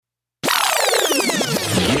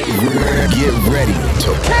Get ready to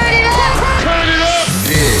turn it up! Turn it up!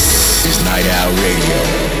 This is Night Owl Radio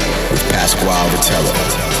with Pasquale Vitello.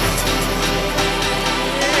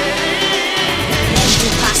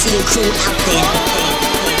 Every posse and crew out there.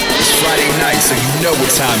 It's Friday night, so you know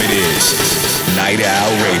what time it is. It's Night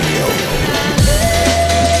Owl Radio.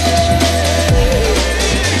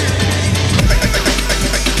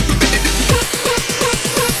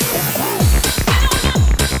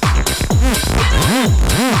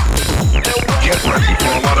 Get ready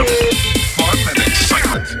for a lot of fun and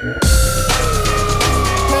excitement.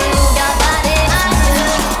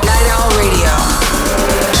 Night Owl Radio,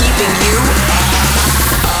 keeping you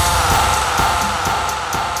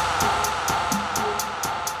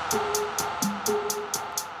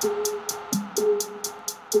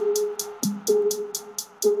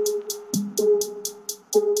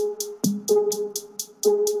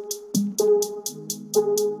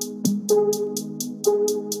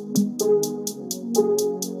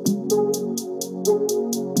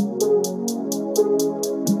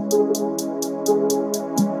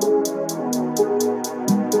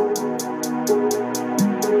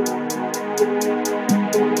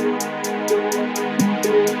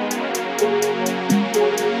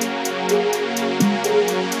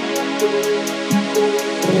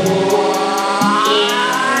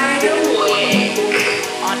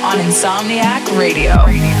on Insomniac Radio.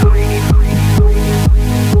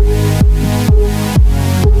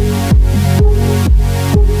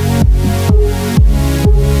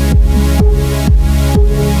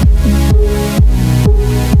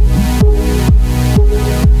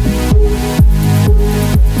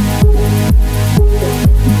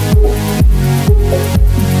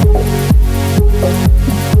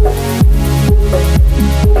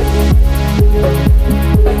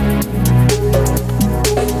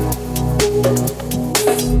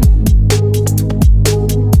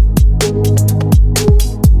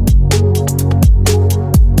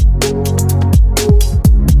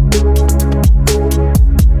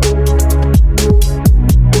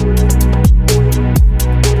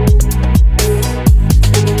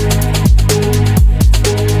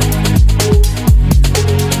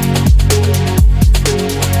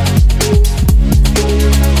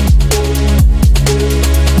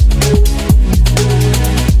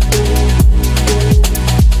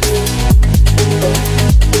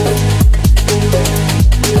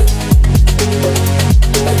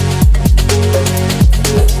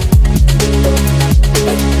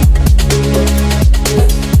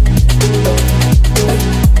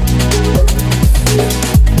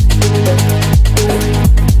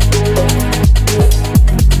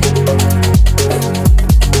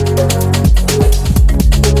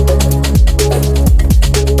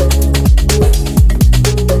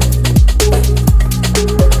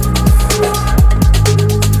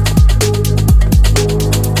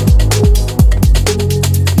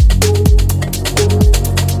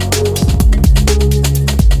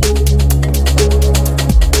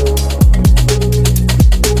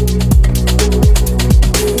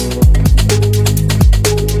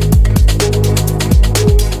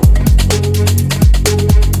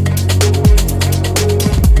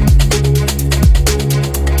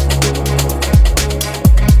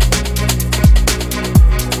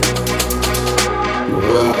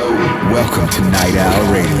 Welcome to Night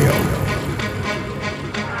Owl Radio.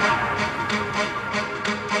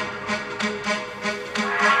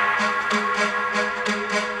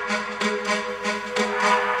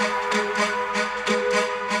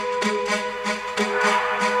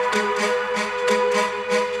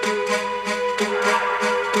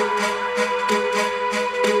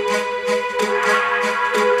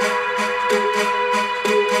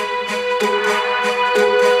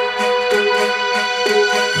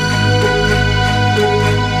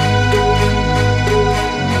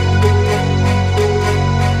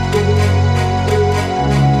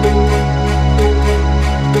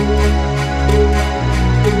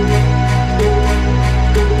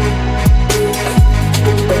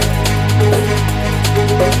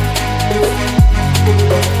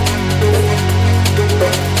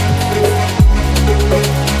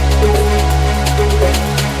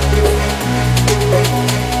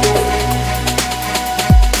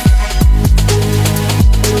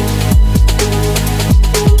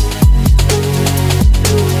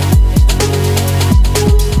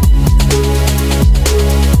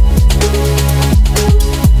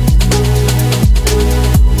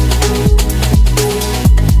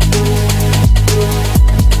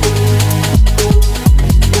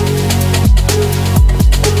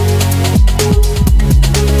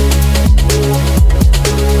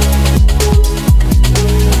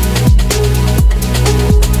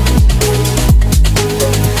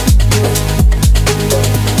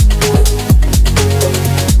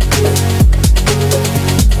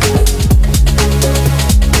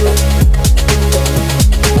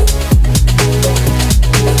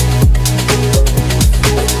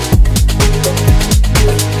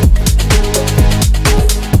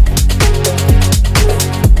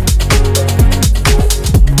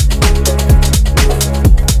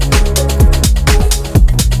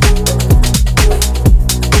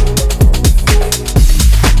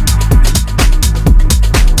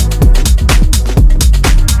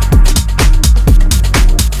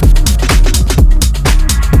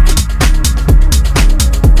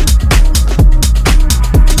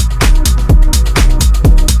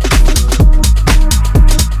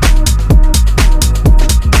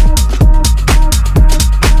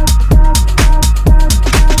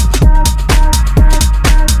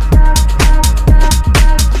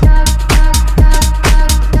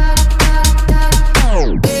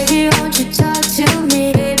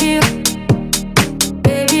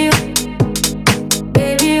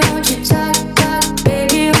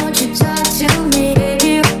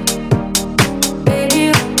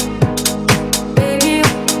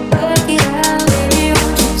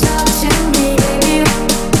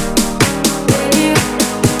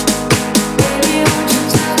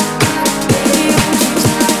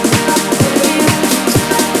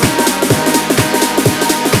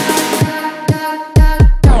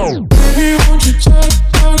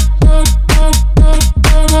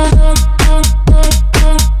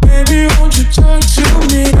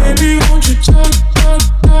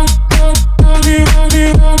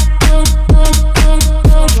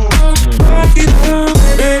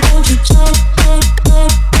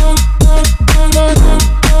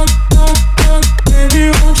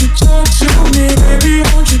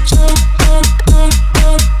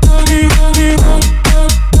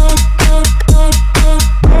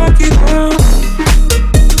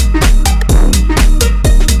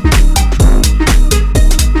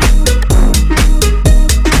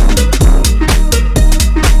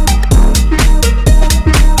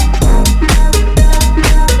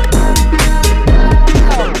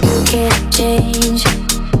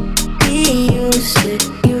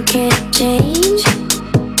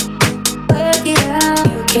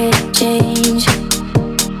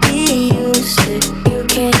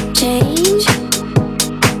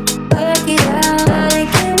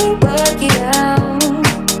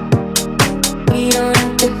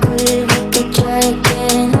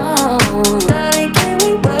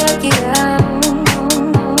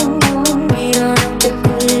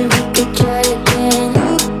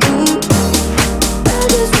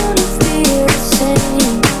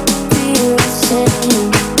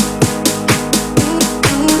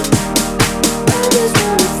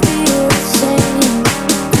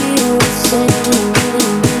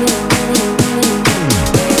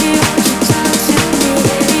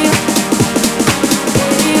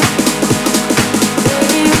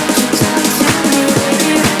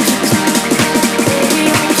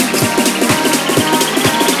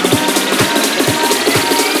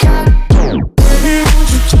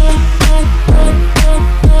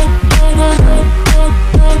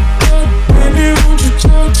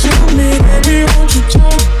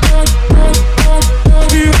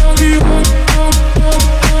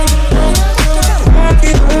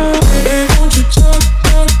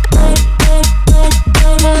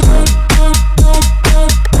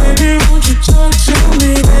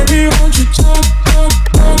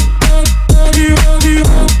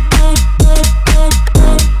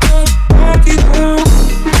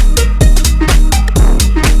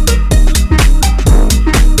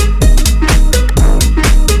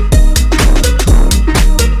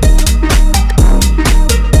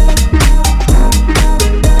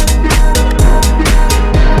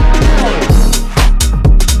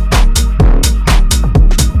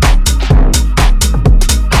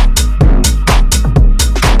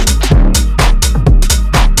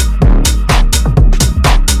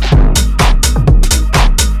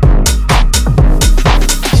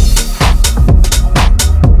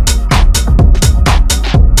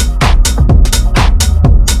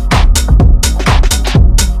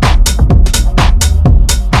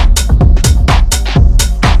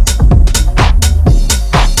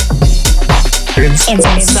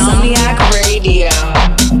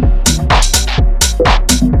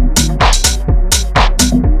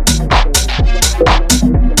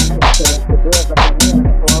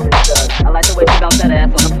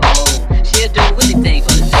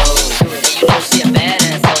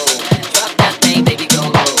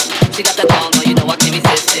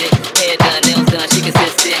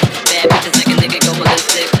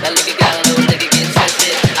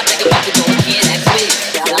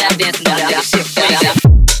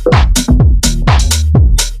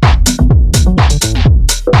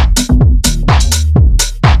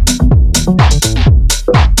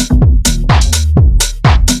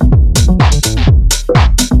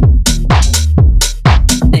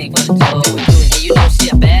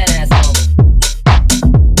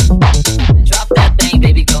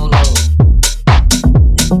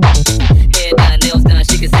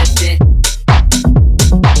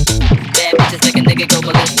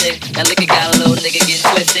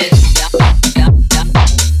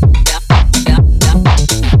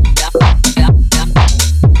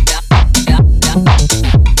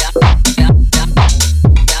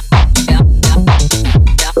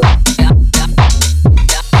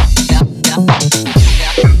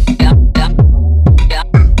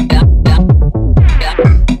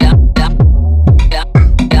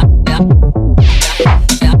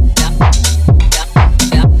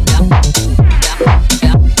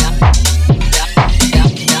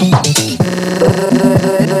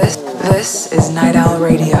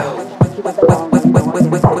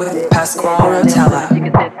 Pasquale Rotella.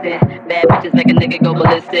 Bad bitches make a nigga go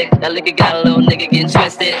ballistic. That liquor got a little nigga getting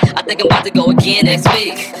twisted. I think I'm about to go again next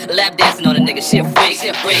week. Lap dancing on a nigga, shit freak.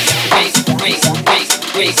 Freak, freak, freak, freak, freak,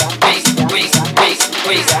 freak, freak,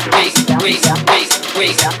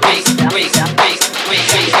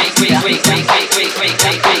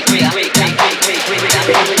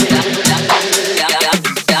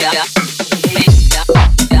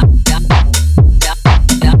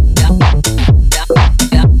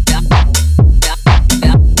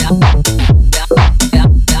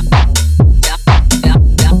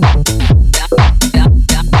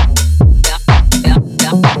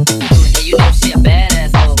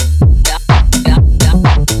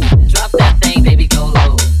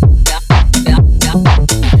 freak, freak, freak, freak, freak, freak,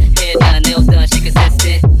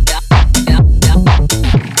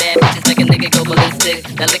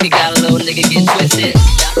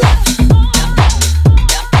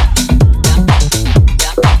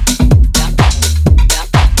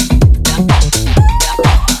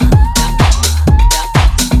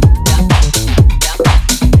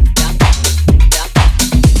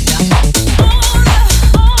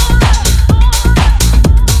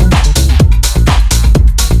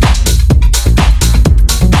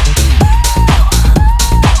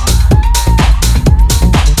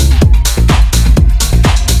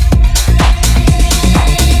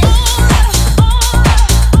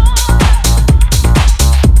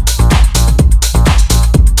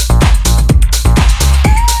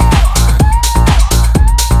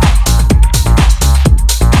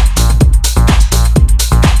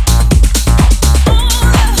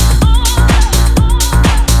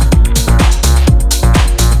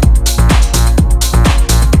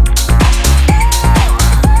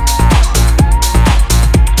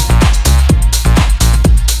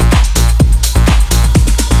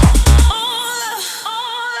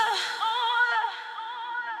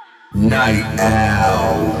 Night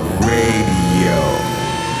Owl Radio.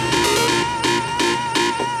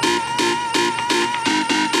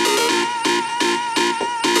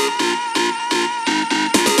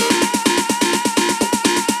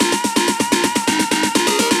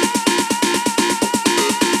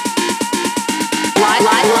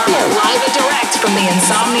 Live and direct from the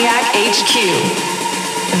Insomniac HQ.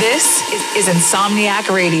 This is Insomniac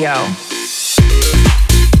Radio.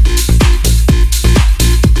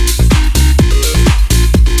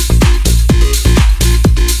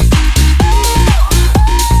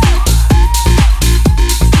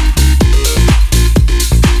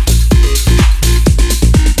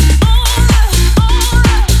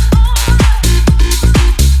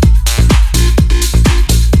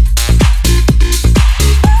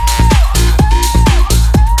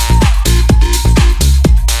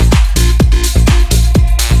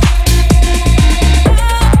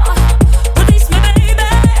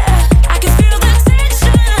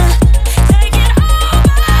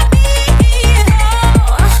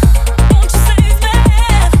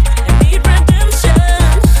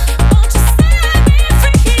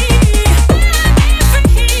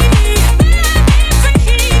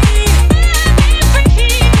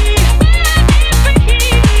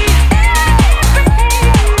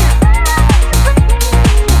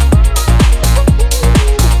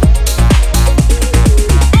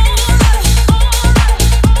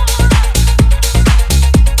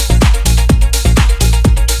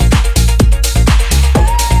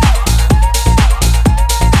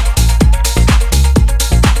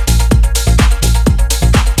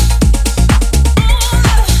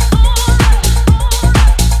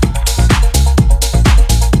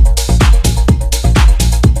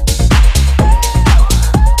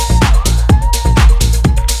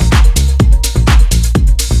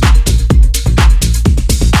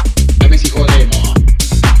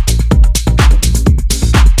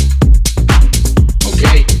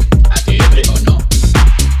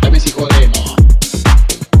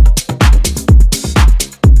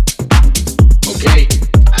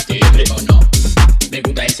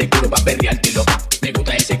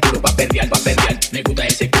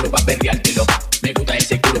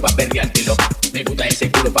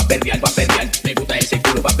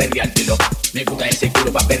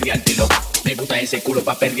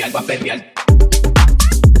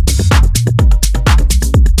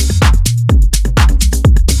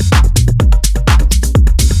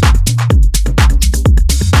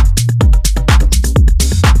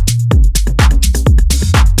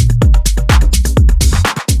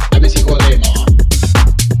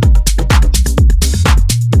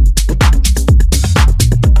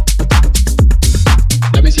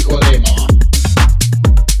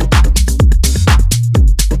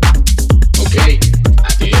 Okay,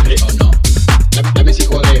 atiende o no.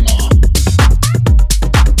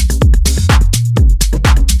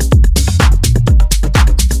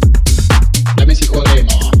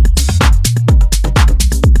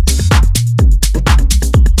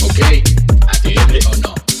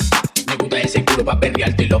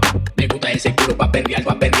 perreártelo. Me gusta ese culo pa' perrear,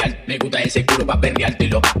 pa' perrear. Me gusta ese culo pa'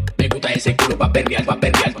 perreártelo. Me gusta ese culo pa' perrear, pa'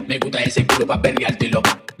 perrear. Me gusta ese culo pa' perreártelo.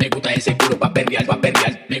 Me gusta ese culo pa' perrear, pa'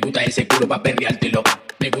 perrear. Me gusta ese culo pa' perreártelo.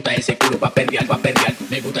 Me gusta ese culo pa' perrear, pa' perrear.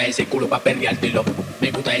 Me gusta ese culo pa' perreártelo.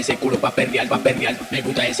 Me gusta ese culo pa' perrear, pa' perrear. Me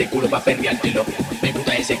gusta ese culo pa' perreártelo. Me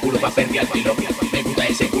gusta ese culo pa' perreártelo. Me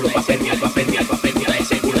gusta ese culo pa' perrear, pa' perrear. Me gusta ese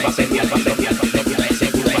culo pa' perrear, pa' perrear. Me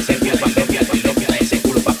gusta ese culo pa' perrear, pa' perrear. Me gusta ese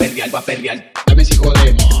culo pa' perrear, pa' perrear. Dame si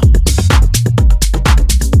jodemos.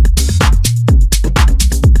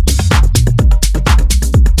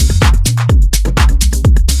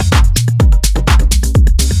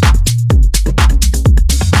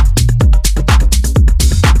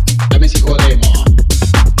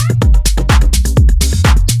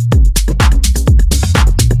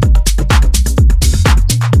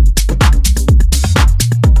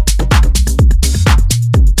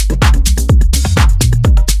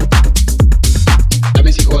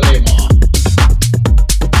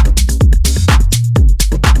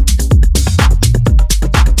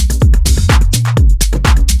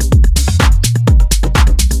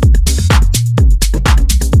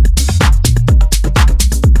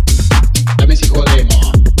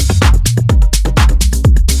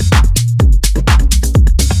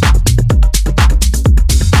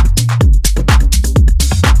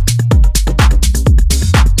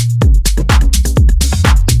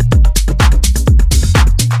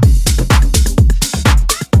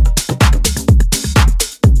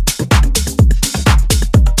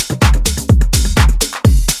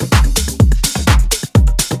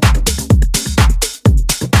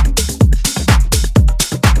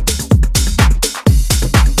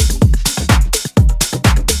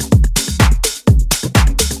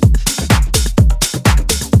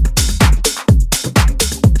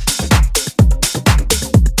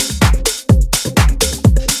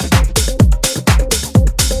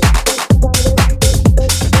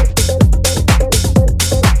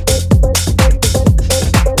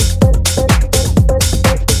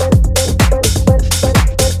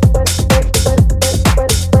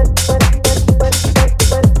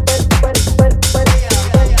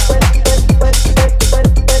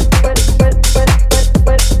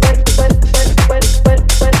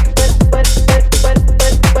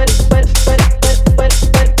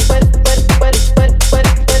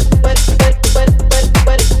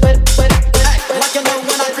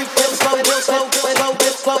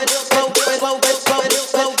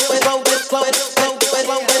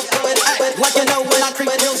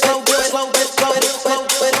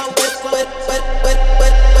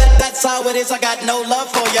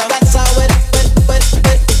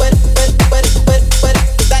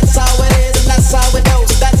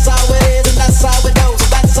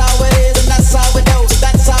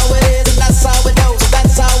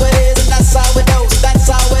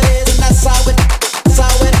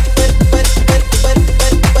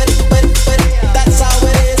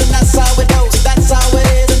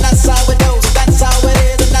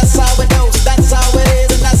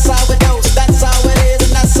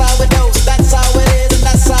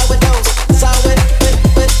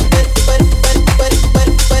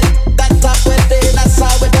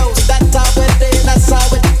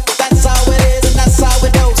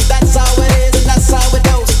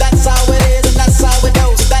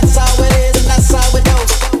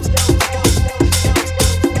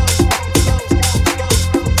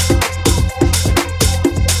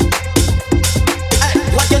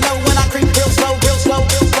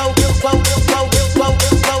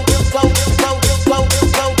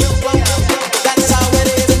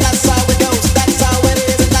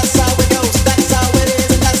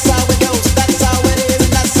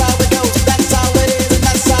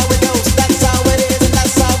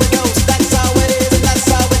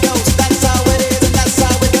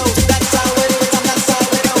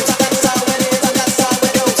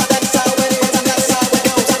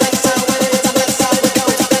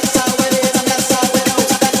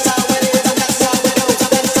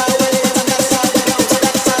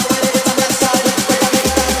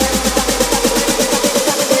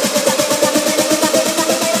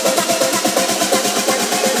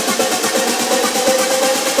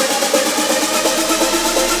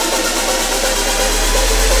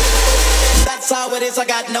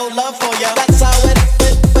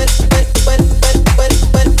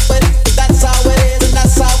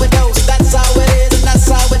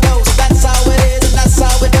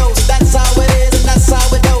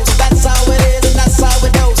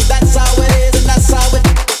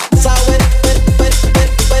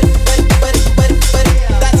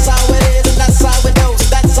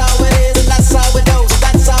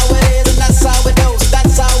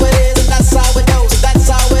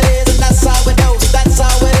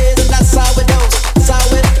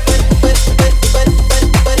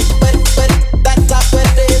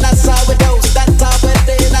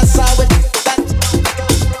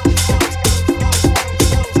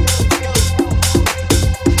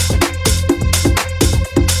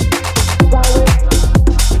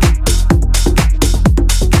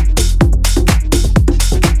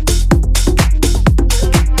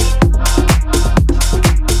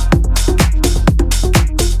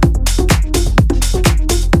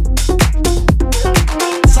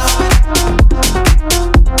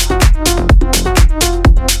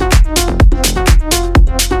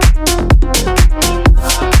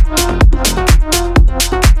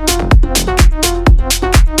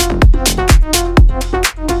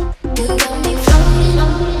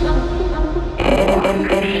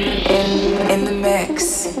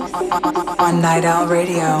 Night Out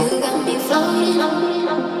Radio.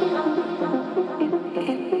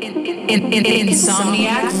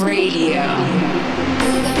 Insomniac Radio.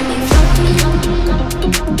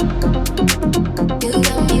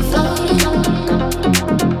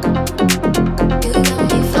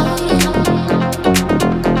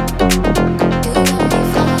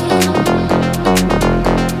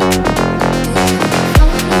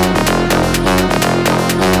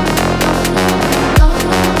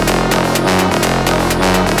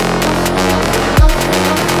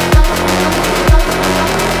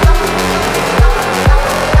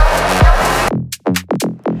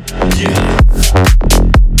 Yeah.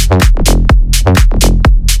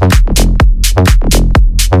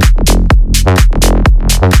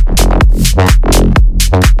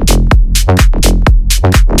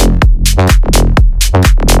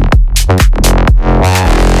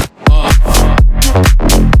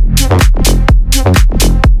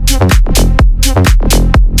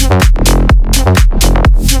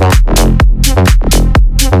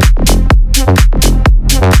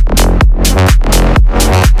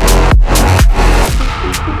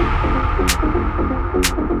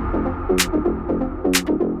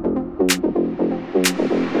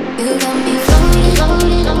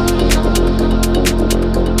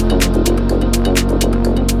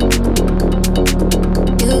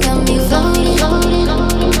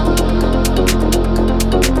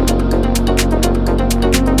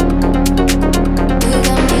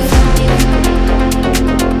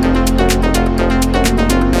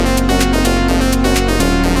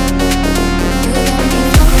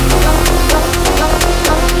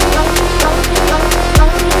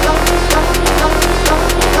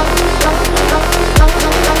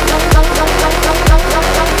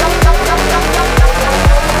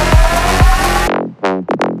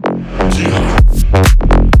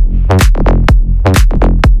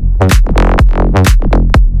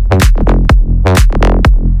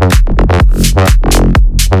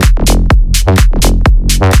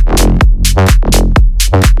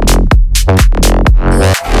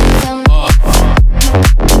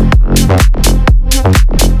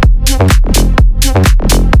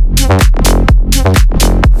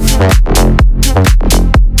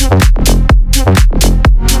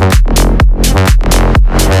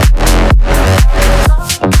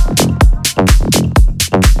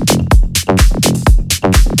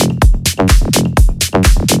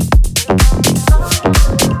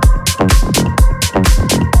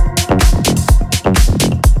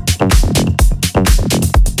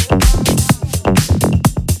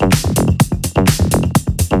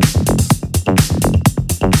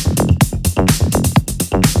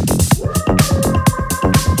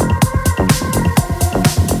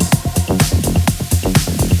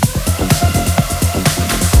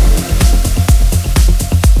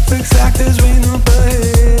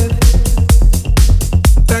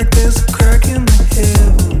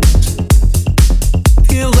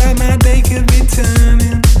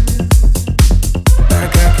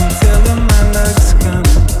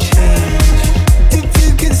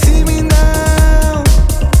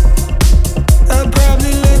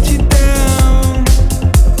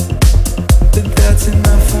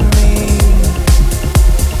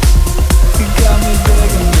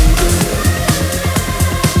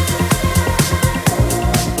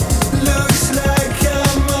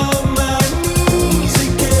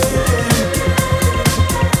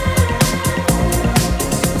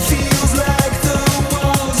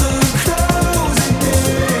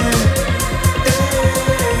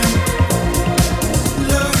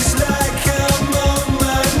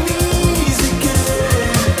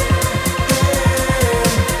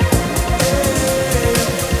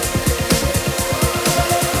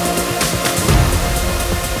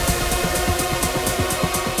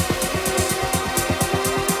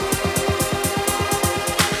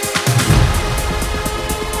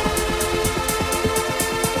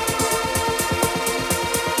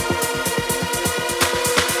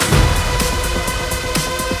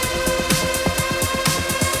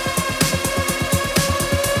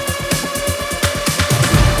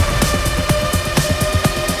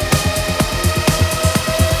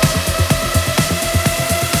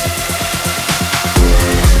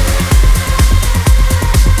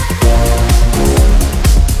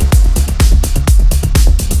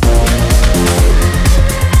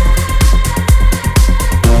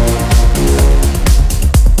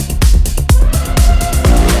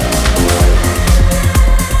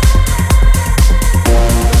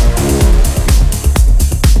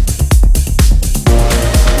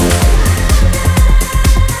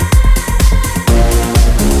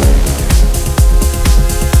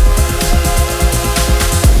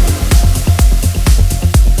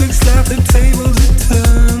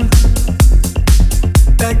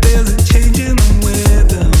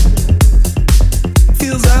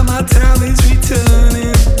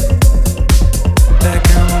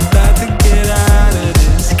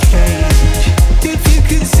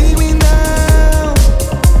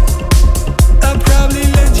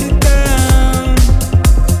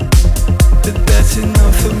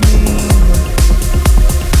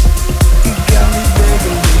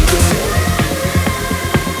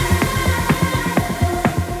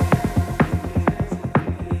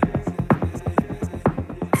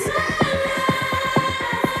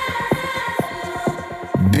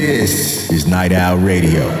 This is Night Owl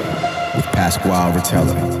Radio with Pasquale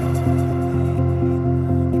Rotella.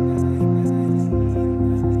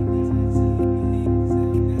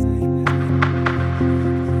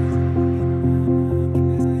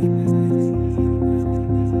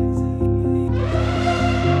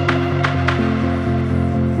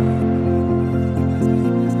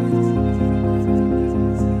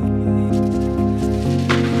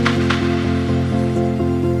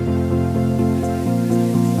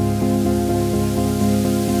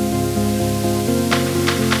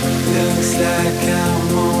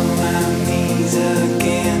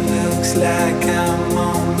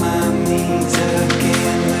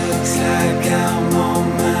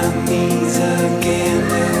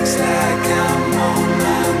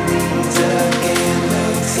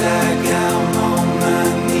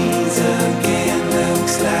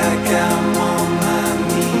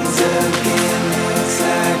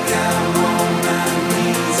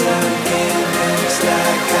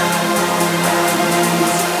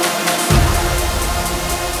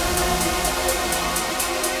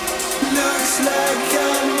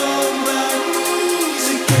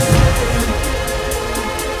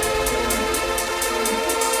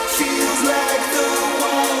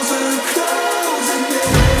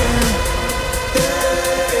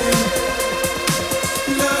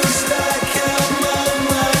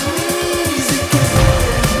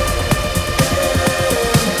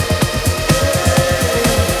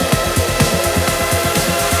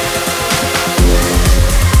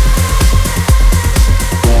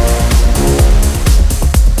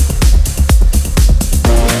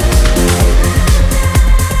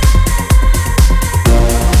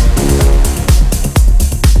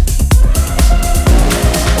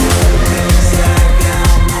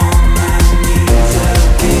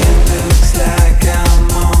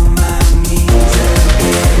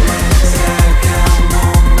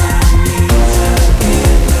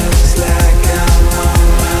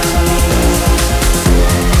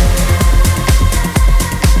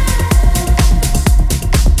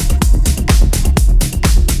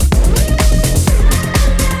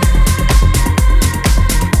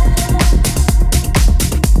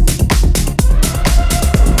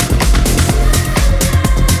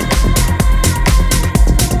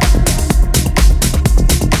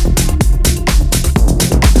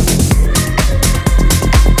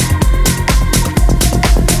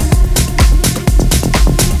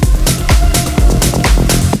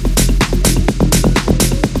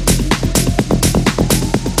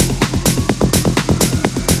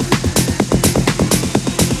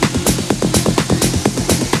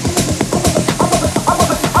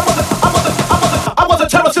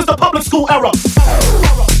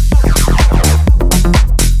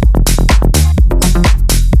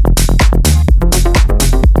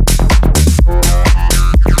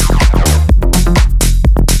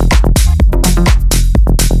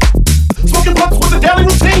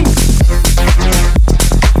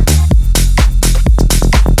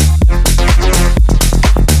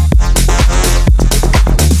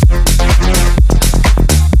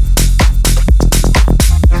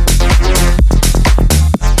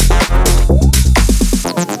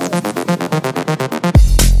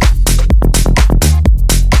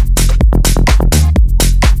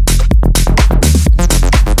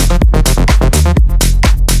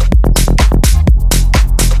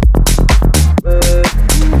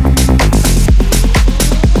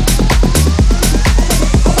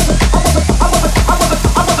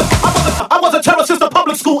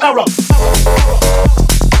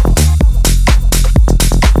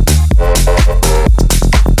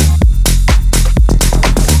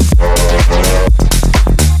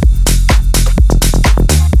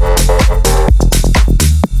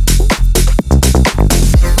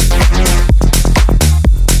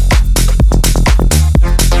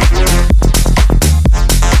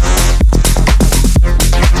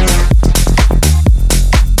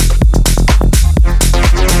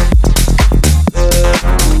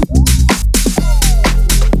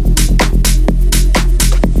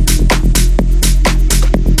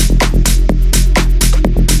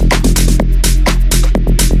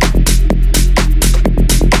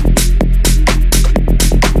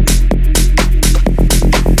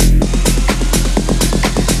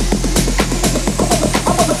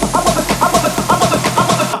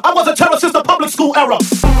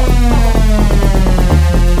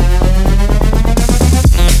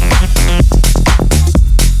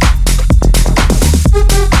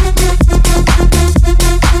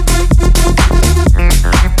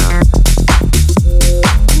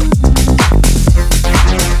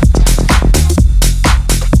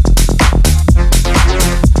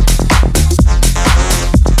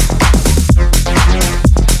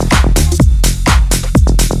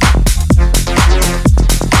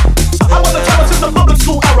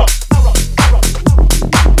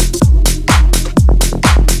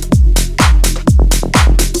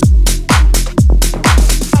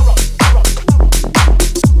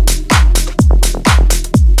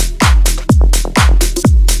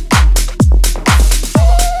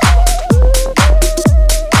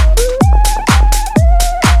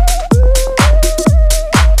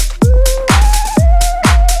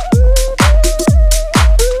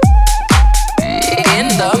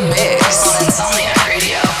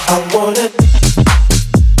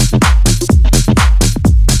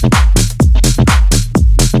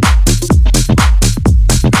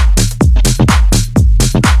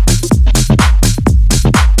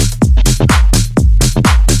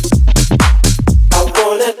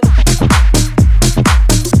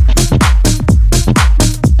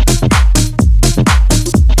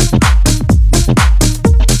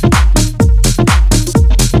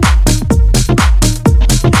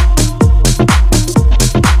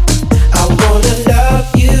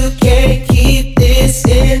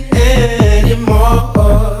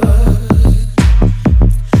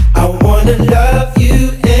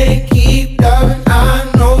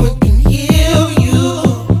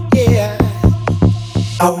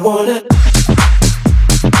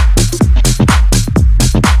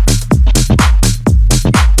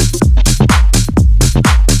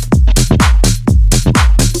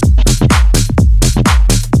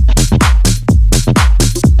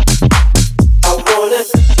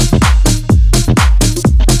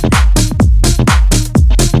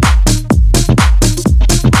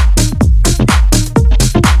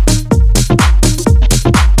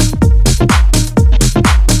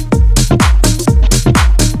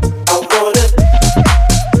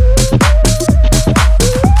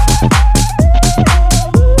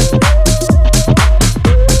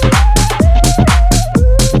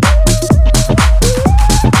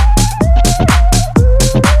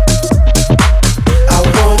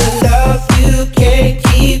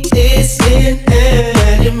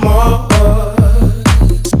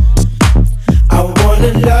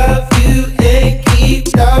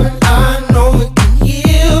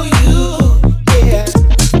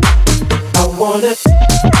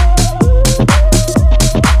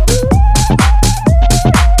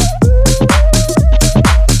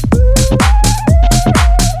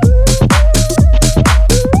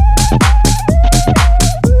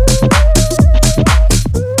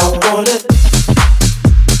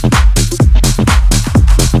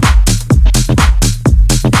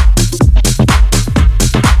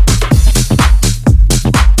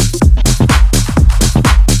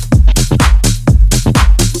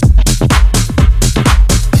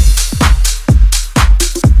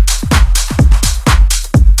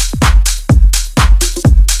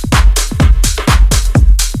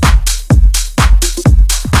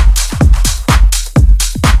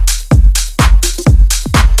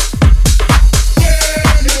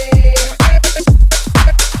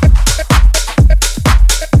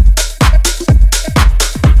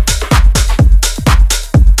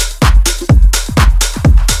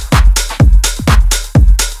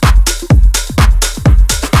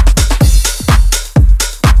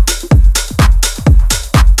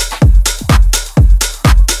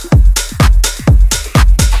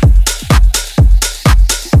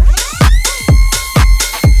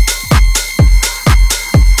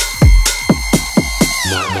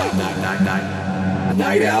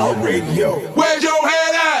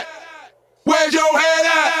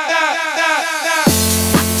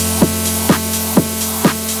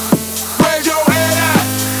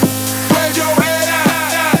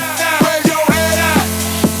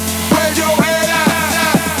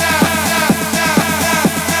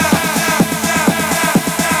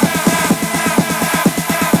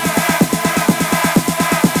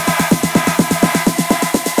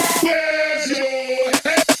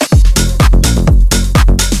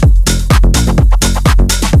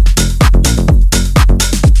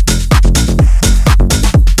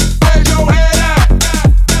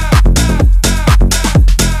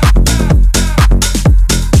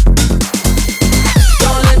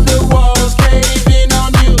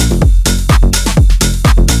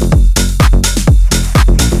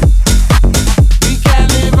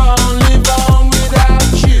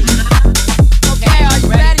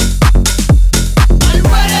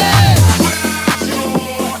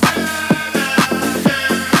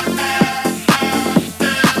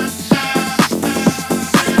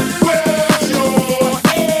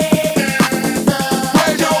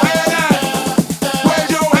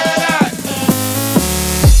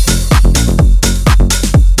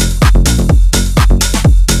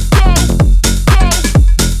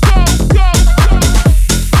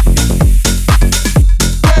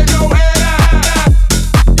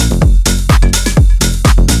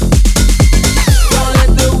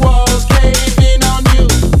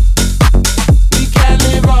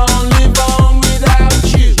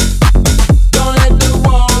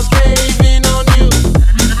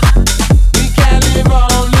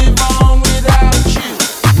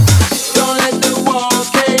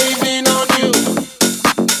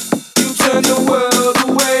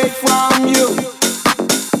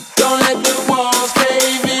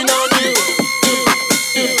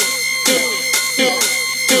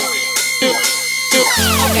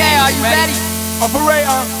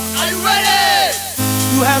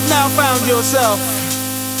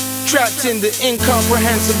 Trapped in the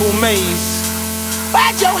incomprehensible maze.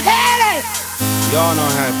 Where's your head at? Y'all know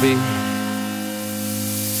how it be.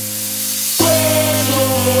 Where's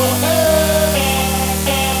your head at?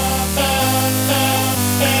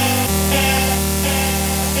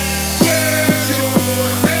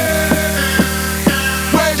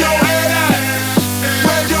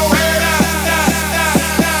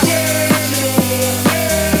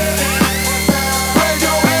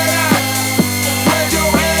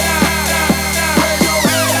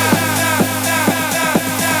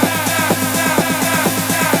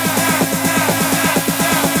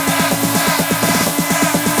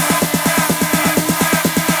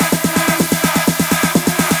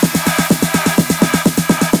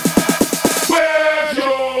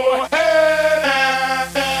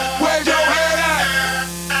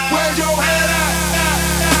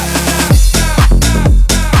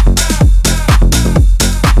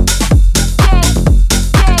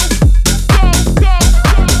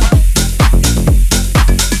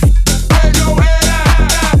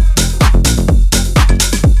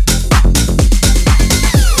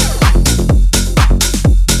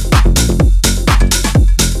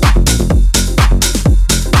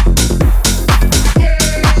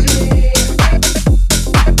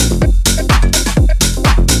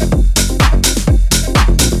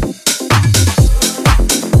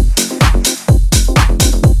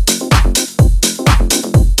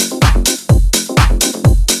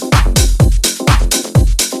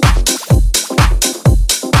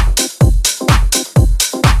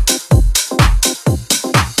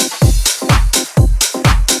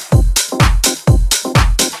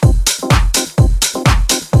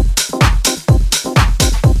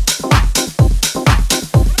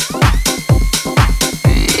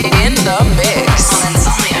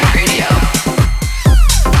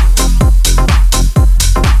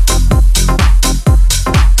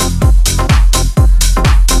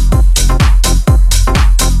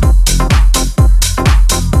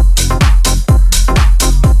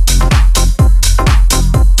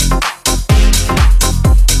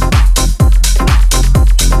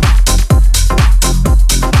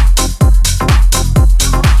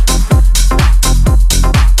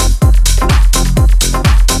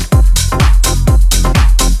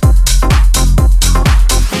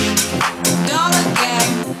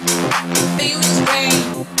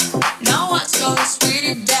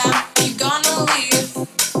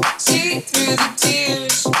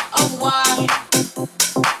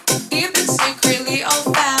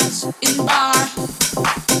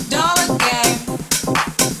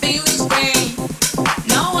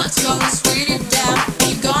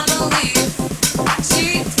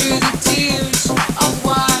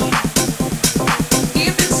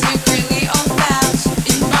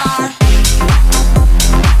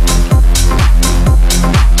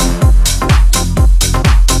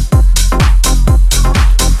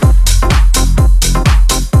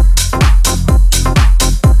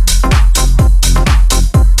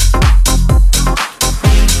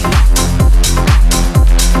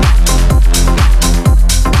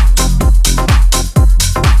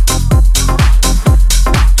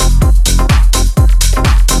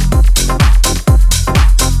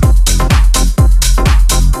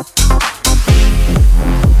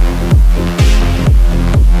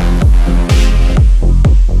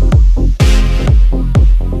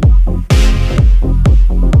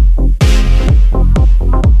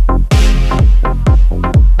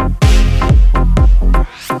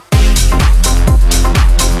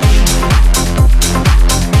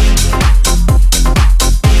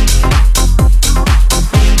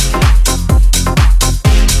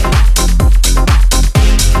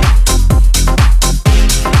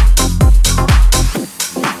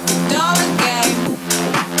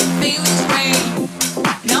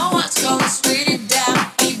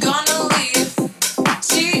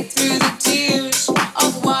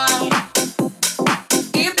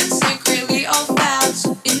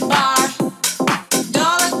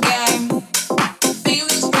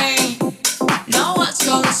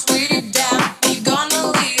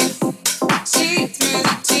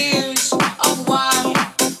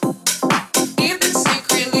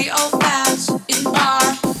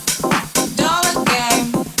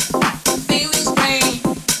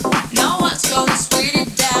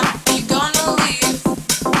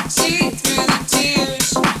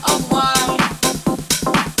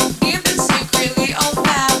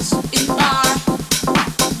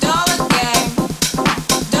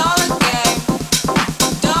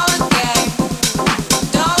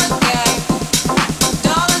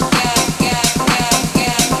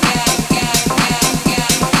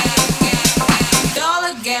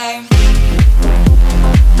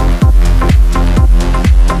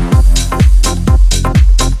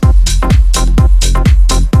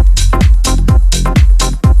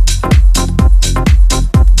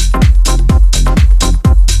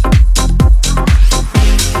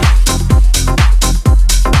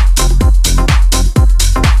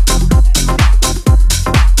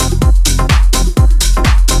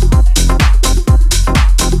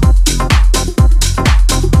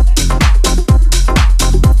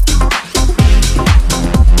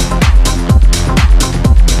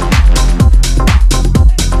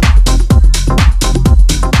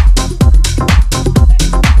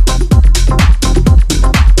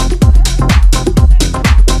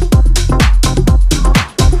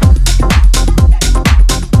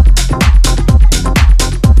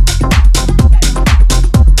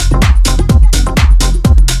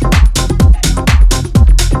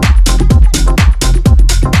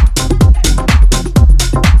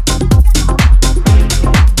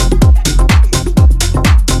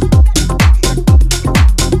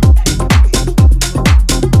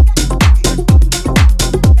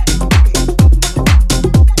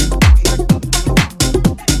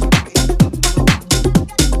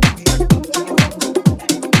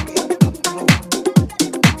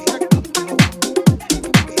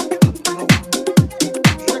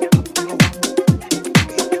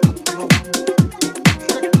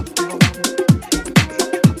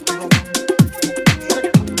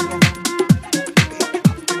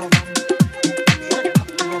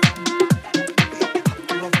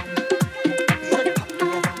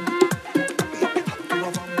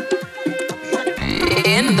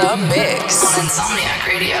 the mix on Insomniac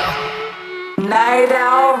Radio. Night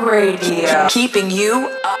Owl Radio, keeping you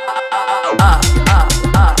up.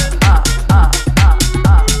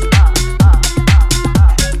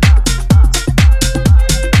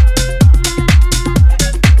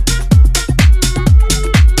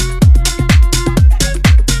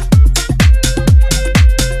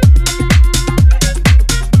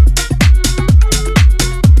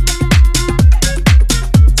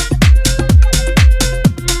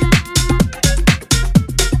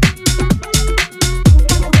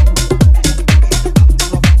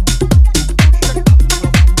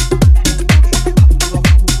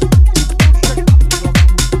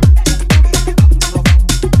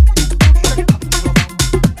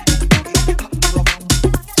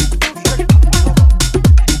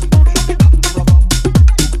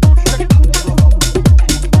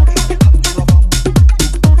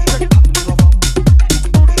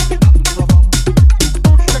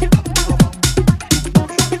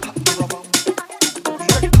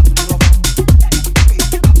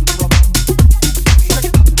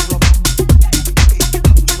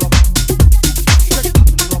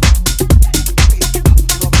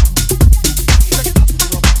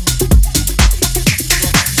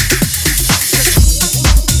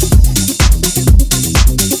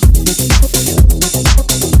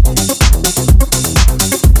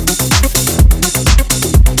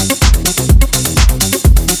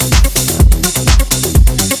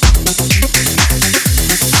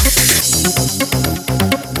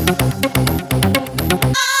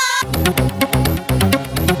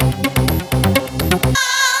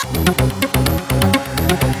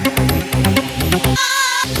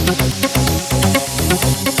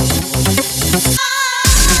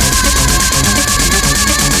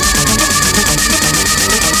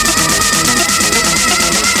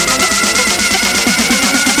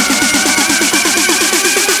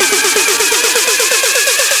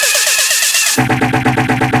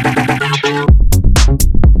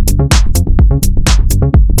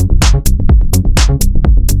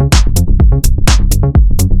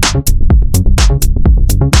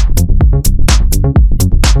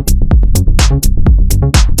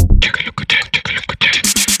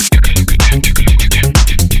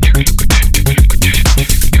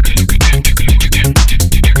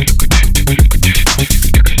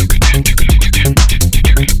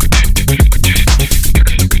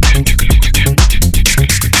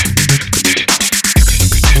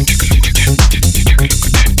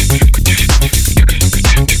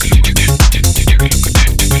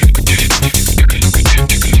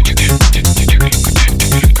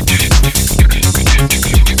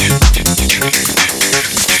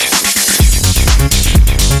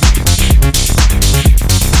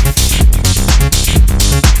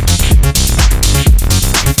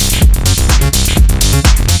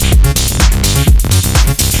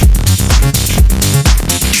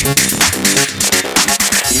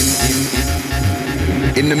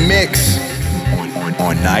 In the mix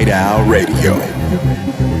on Night Owl Radio.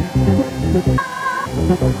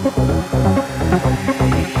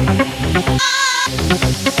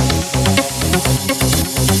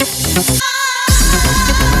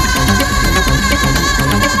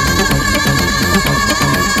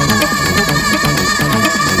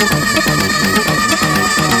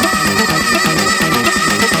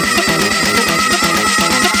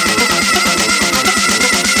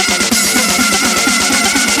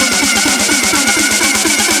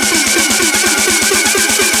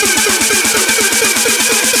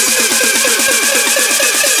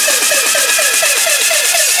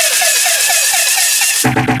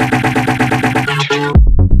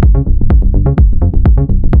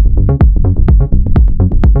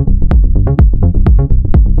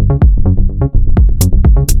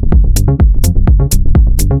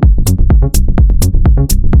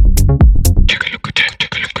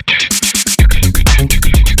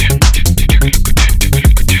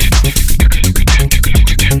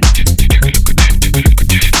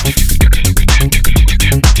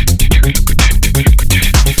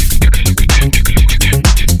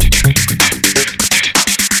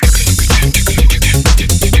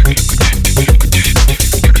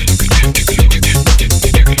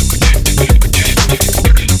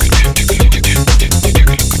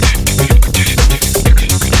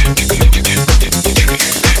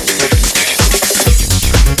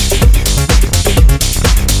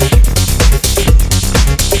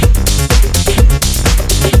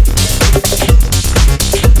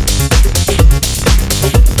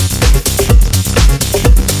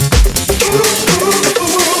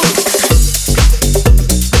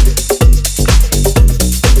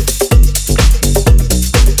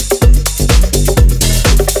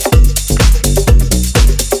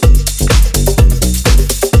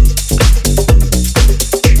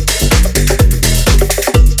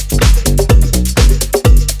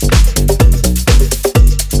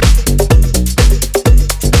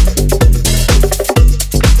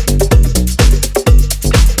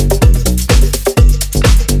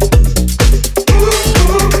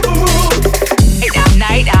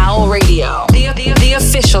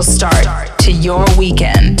 special start to your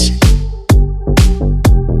weekend.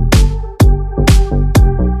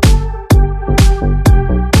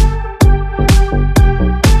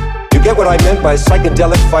 You get what I meant by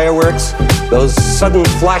psychedelic fireworks? Those sudden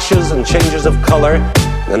flashes and changes of color,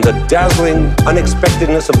 and the dazzling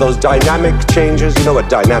unexpectedness of those dynamic changes. You know what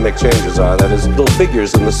dynamic changes are? That is little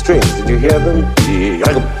figures in the strings. Did you hear them?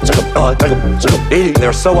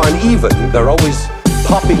 They're so uneven. They're always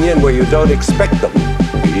popping in where you don't expect them.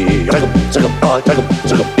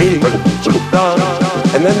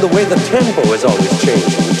 And then the way the tempo is always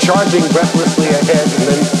changing, charging breathlessly ahead and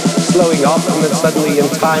then slowing off and then suddenly in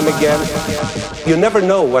time again. You never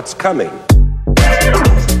know what's coming.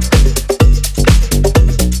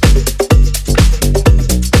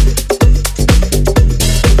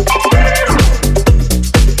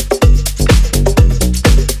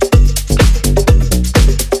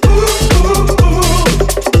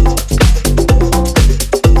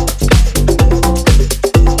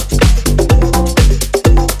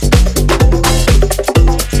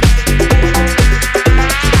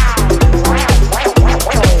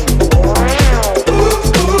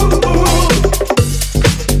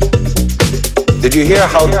 Did you hear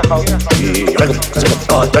how?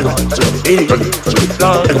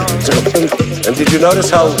 And did you notice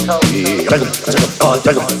how?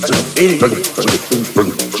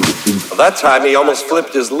 That time he almost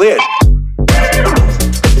flipped his lid.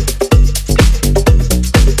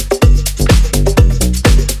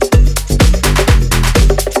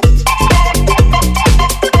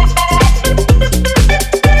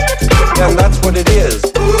 And that's what it is.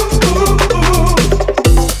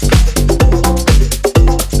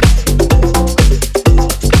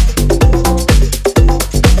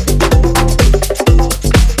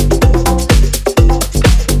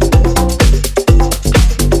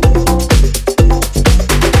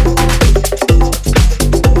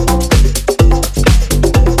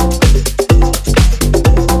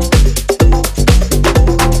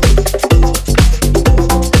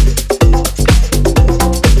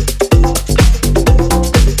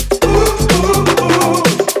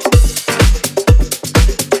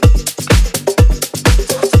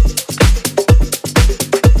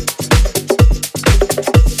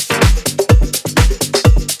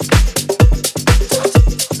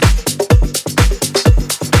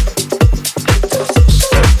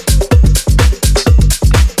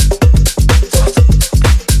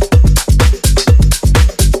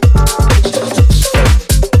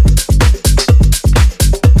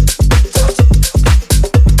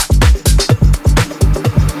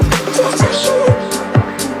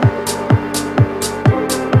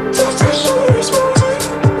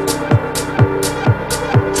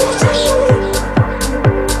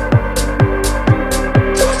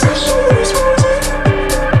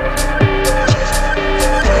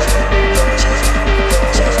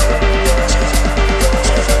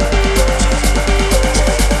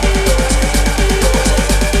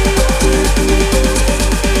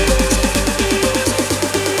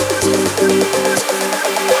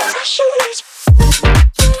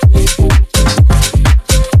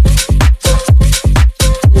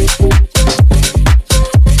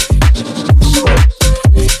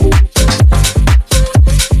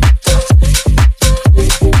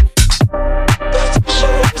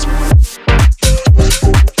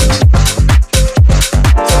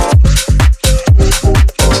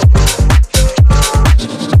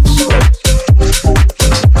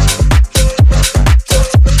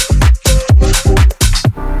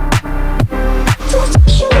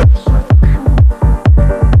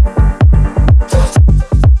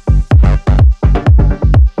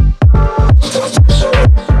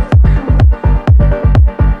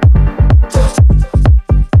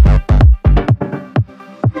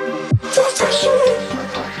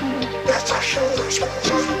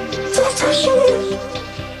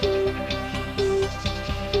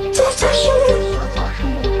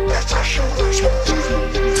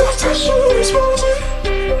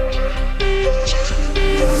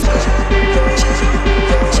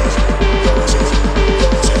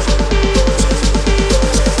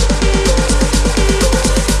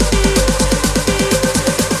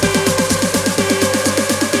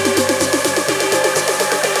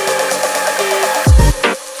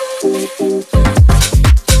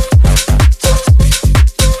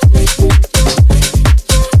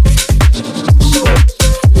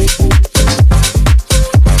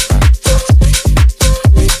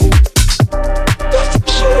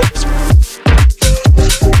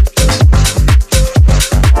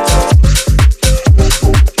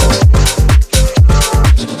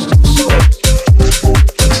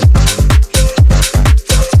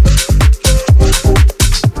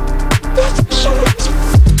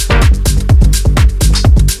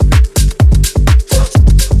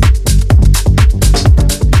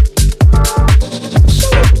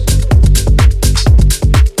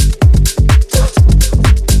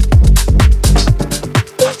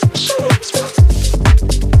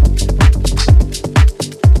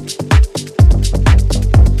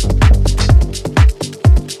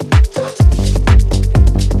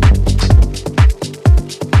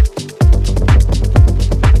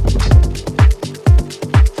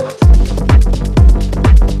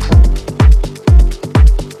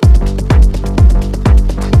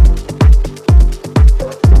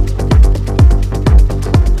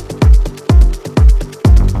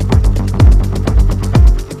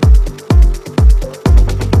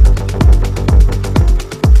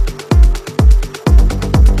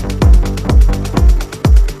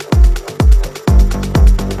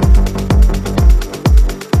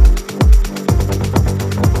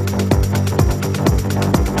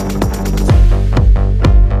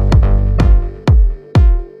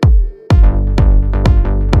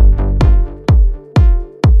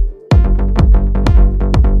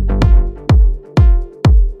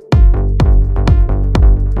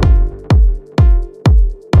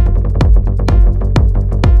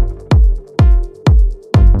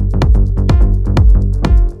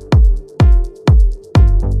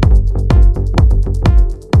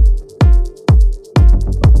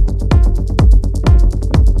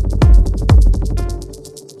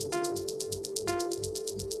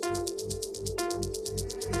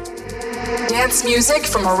 music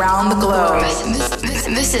from around the globe.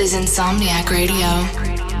 This is Insomniac Radio.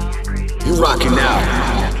 You're rocking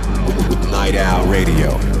out with Night Owl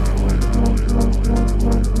Radio.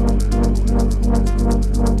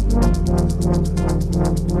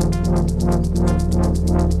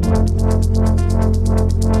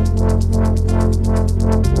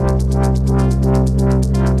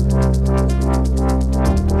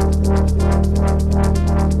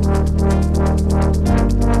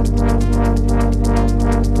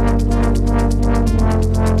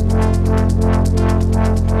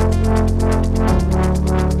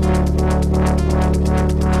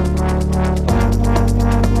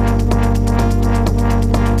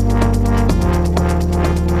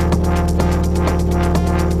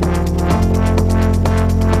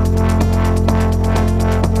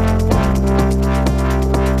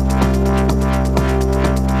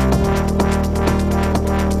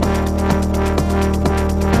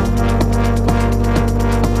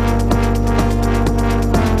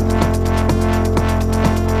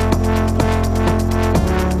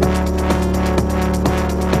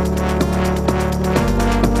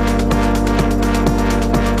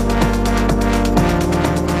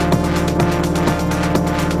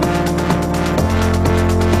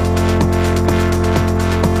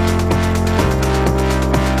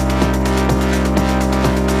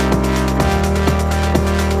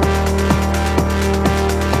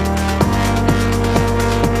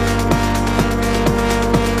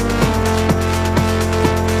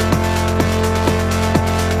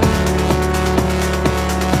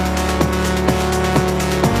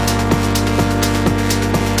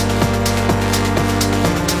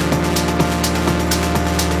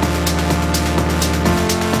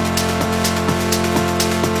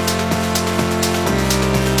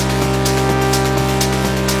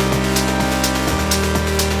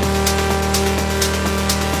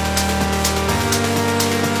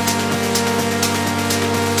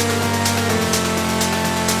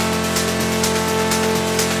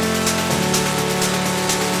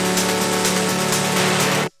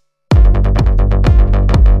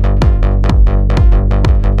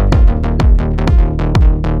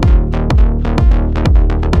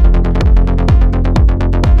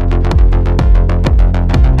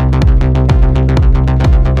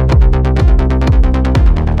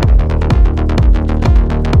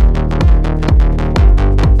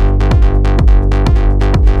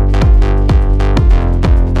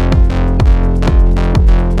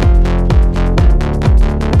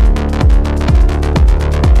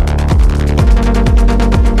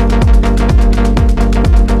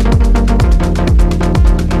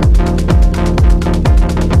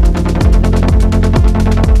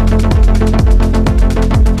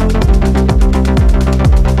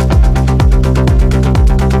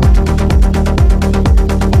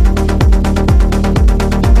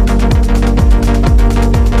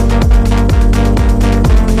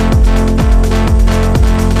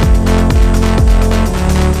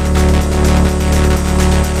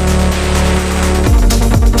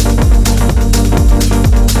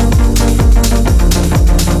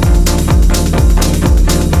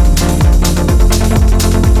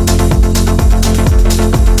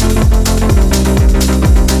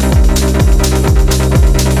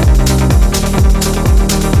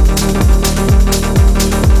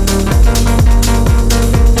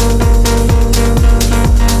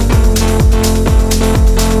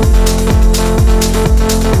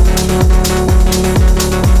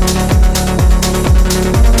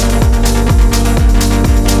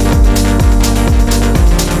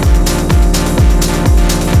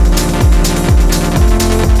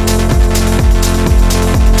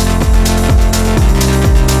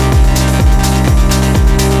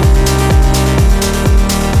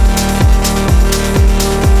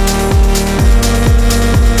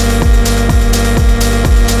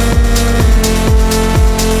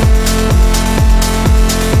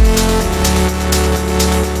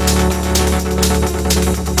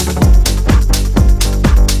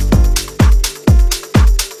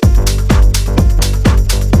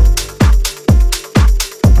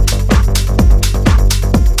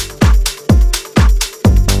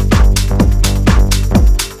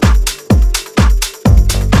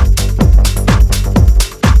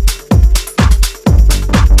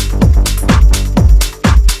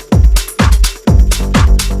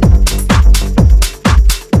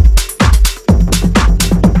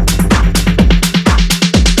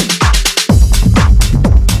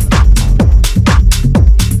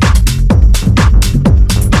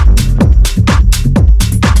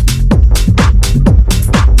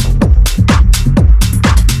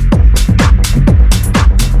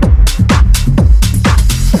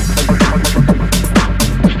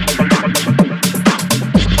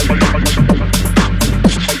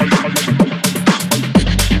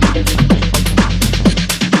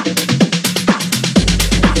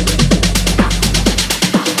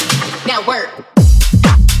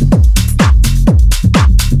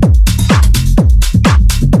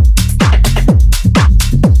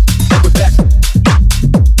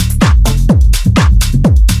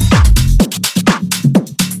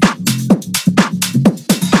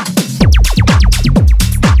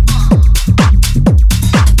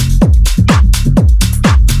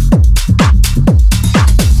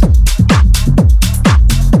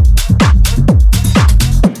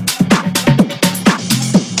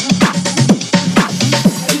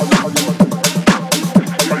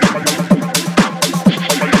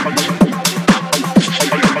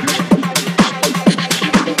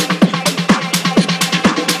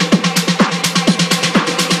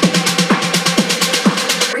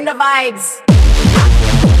 vibes.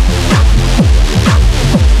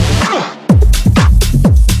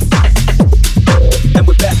 And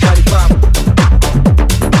we're back, body bomb.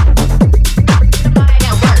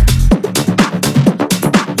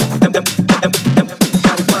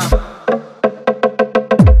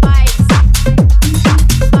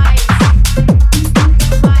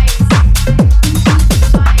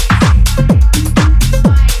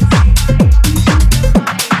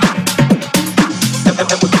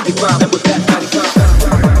 And we're back.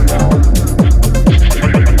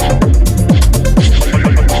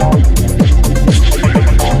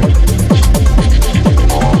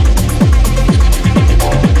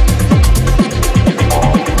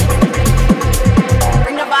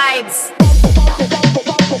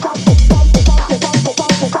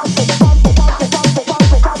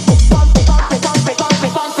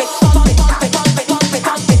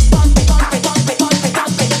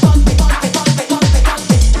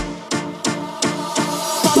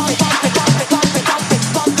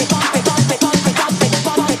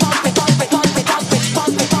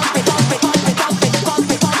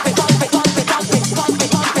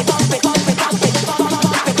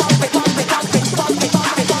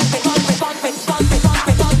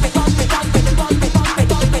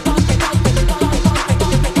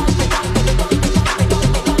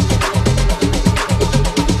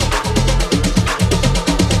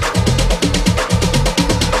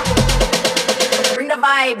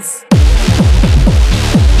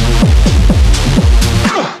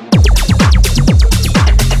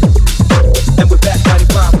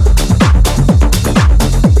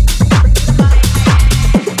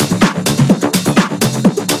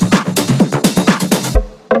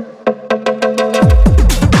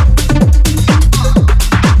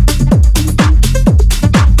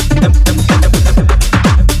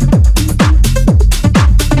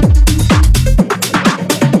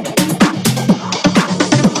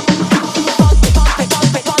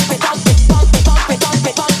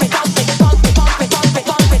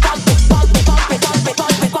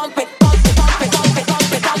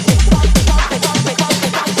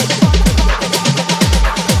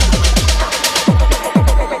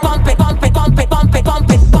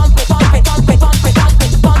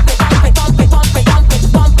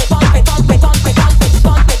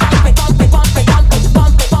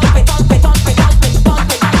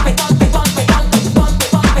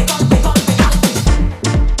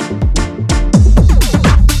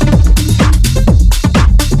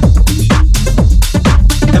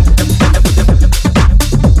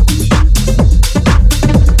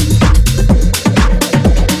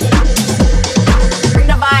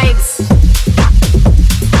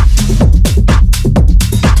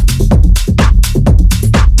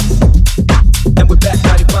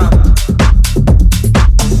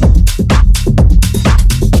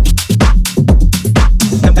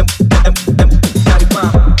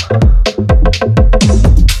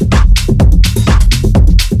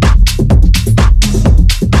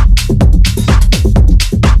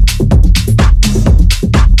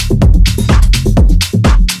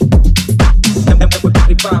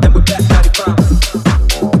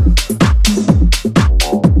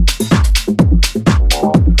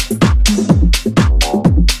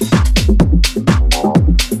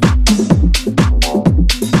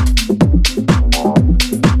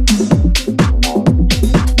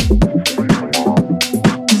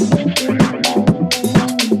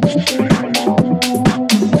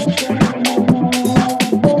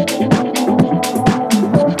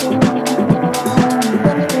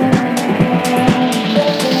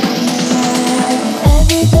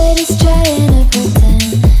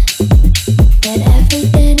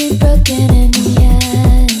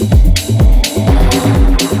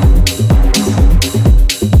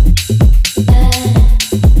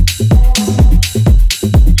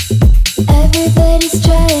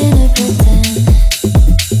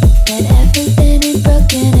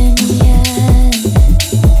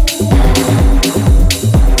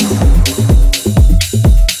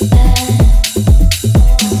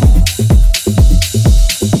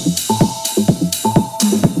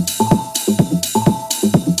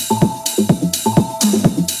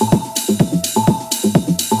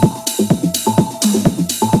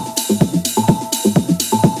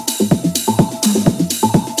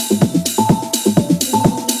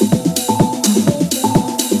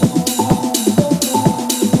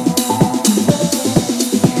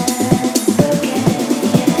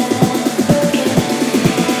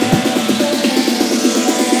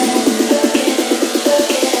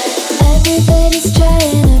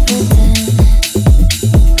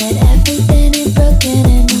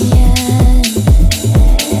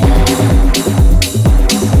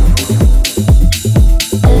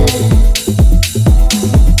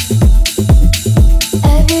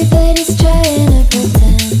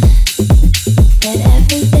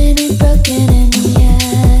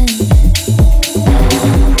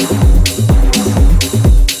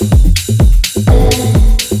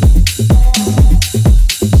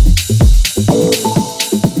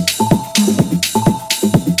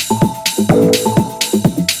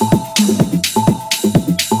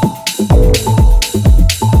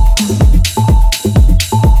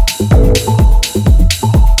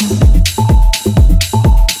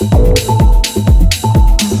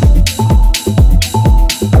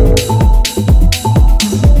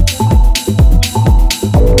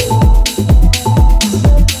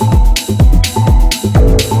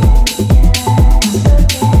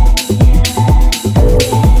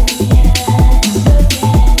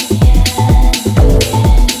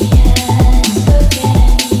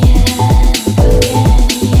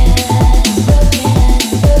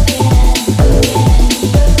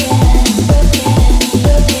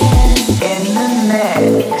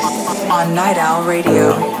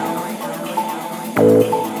 Radio.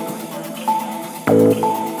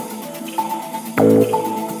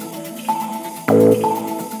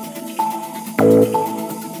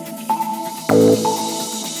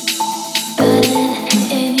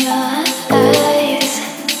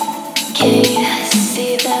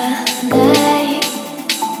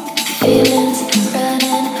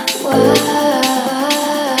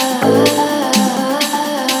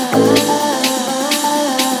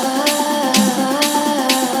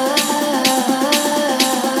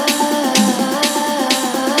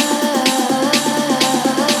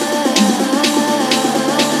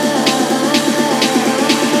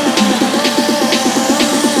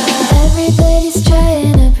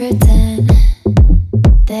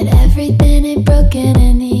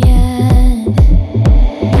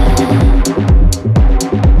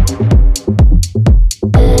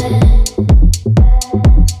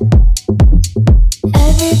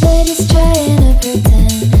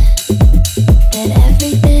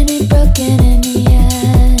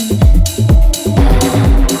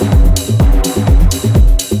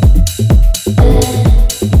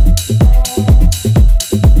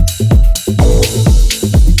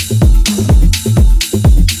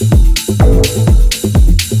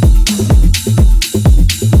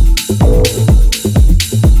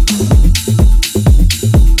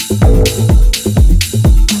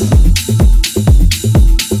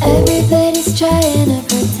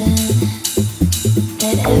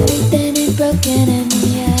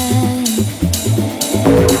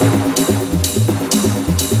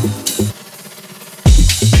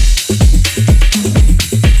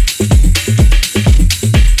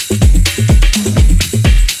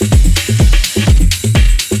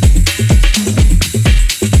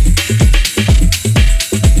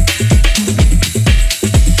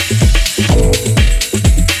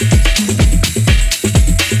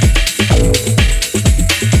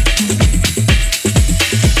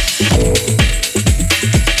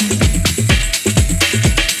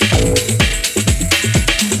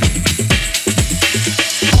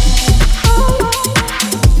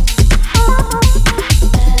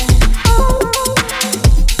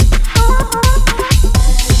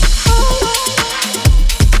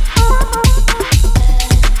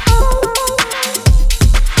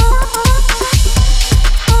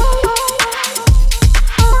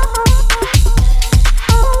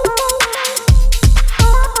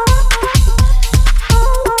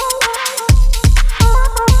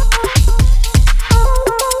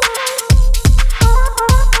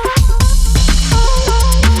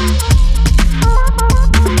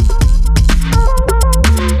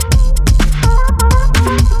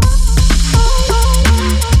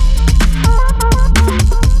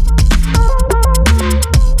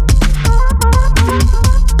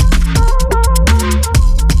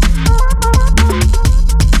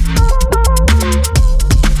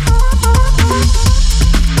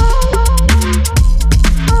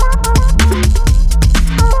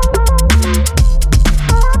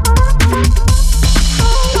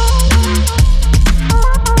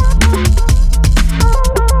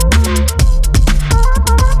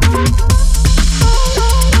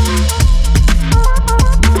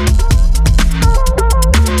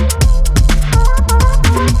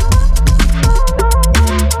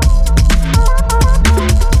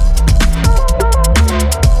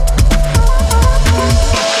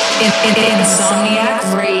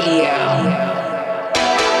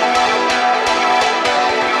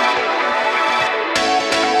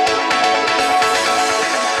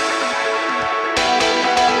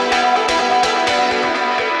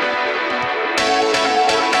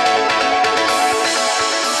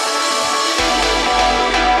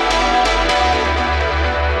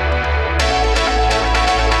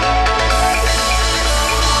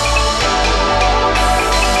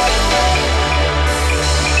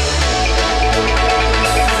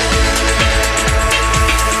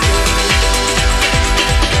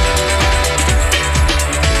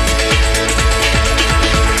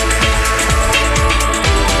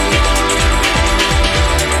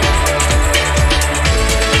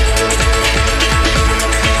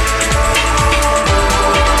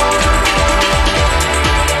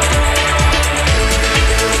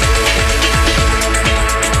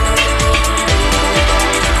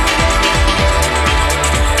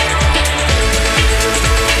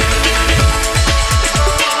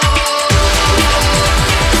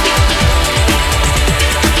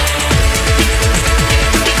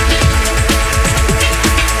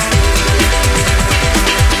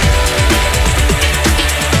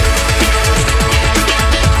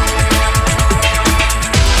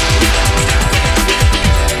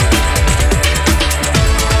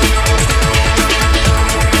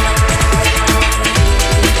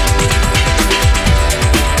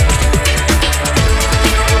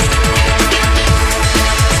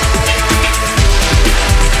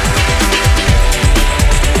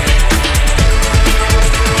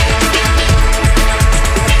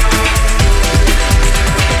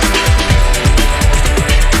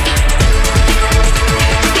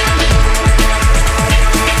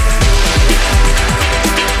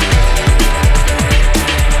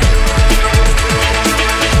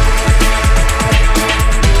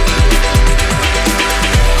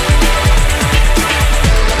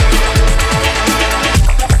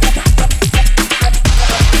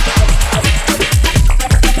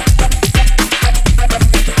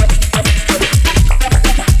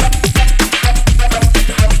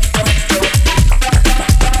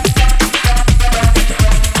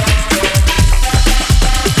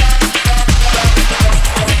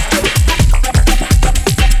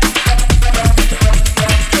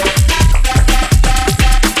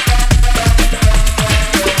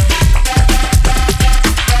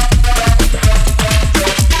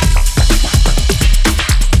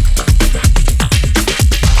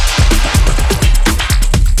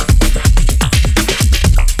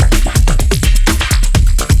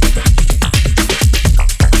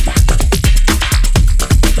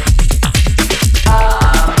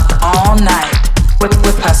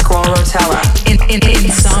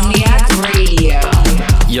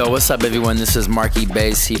 What's up, everyone? This is Marky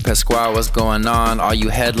Bassy Pasquale. What's going on? All you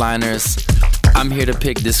headliners, I'm here to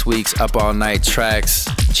pick this week's Up All Night tracks.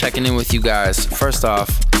 Checking in with you guys. First off,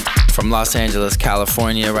 from Los Angeles,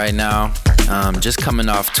 California right now. Just coming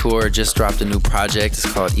off tour, just dropped a new project.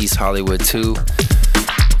 It's called East Hollywood 2.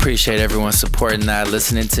 Appreciate everyone supporting that,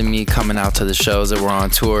 listening to me, coming out to the shows that were on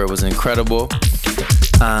tour. It was incredible.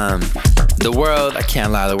 The world, I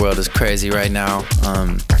can't lie, the world is crazy right now.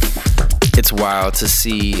 It's wild to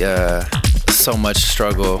see so much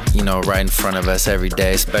struggle, you know, right in front of us every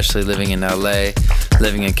day, especially living in LA,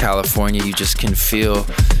 living in California. You can feel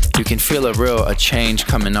a change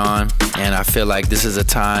coming on, and I feel like this is a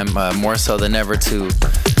time more so than ever to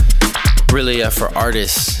really for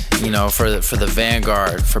artists, you know, for the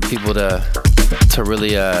vanguard, for people to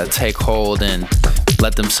really take hold and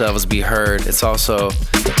let themselves be heard. It's also,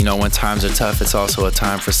 you know, when times are tough, it's also a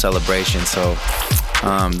time for celebration. So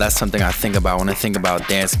that's something I think about when I think about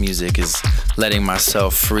dance music, is letting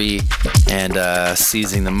myself free and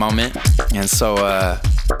seizing the moment. And so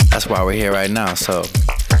that's why we're here right now. So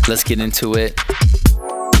let's get into it.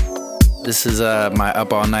 This is my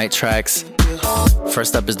Up All Night tracks.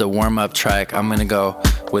 First up is the warm-up track. I'm gonna go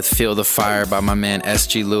with Feel the Fire by my man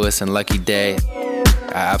SG Lewis and Lucky Day.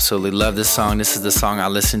 I absolutely love this song. This is the song I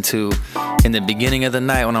listen to in the beginning of the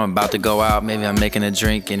night when I'm about to go out. Maybe I'm making a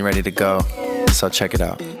drink and ready to go. So check it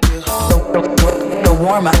out. The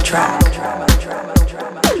warm-up track. You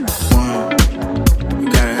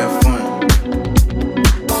gotta have fun.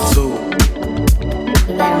 2,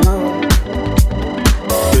 you gotta move.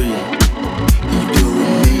 3, you do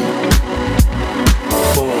with me.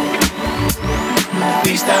 4,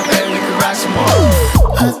 please stop that, we can rock some more.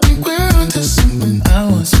 I think we're onto something, I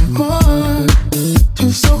want some more.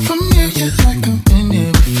 You're so familiar, like I've been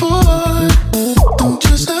here before. Don't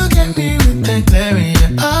just look at me with that glare in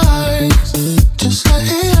your eyes. Just let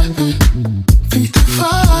it happen, beat the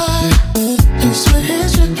fire. Your sweat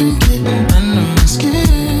is dripping, getting under my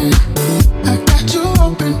skin. I got you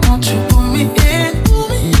open, won't you pull me in?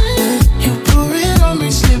 You pour it on me,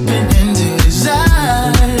 slipping into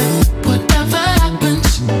desire. Whatever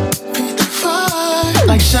happens, beat the fire.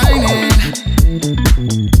 Like shining,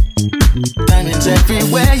 diamonds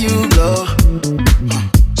everywhere you go.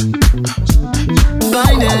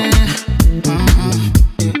 Blinding,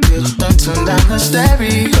 don't turn down the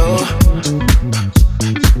stereo.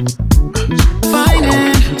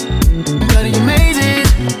 Finding, bloody amazing,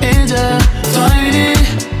 intertwining.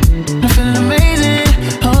 I'm feeling amazing,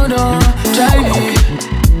 hold on, try me.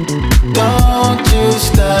 Don't you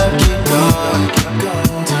stop, keep going,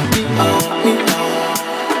 turn me on, me on.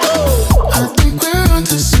 I think we're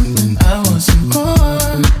onto something, I want some more.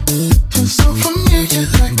 Feel so familiar,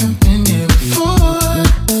 like I've been here before.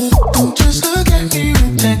 Don't just look at me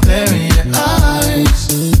with that glare in your eyes.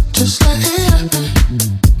 Just let it happen,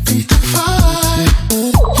 beat the fire.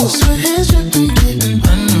 Your sweat is dripping, getting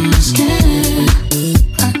under my skin.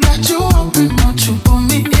 I got you open, won't you pull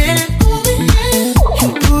me in? You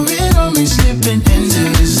pour it on me, slipping into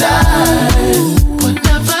desire.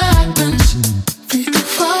 Whatever happens, beat the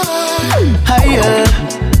fire. Higher,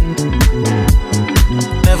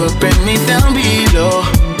 never bring me down below.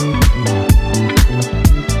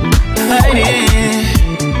 Hiding,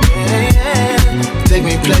 take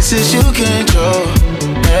me places you control.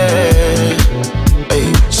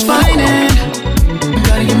 Spining,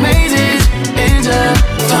 got your mazes,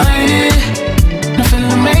 intertwining. I'm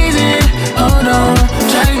feeling amazing, hold on,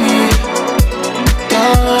 try me.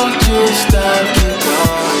 Don't you stop, keep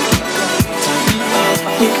going.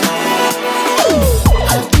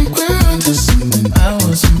 I think we're onto something, I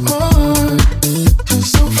want some more. Feel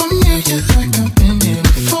so familiar, like I've been here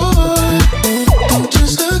before. Don't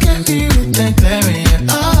just look at me with that glare in your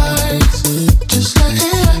eyes. Just let it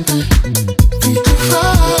happen, beat the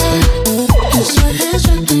fire. Your sweat is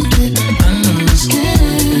dripping, getting under my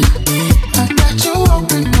skin. I got you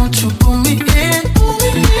open, won't you pull me in?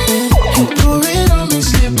 You pour it on me,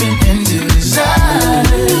 slipping into desire.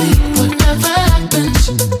 Whatever happens,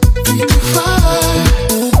 beat the fire.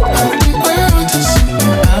 I think we're onto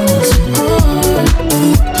something, I want some more.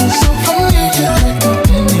 Feel so familiar, like I've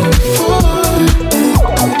been here before.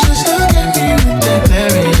 Don't just look at me with that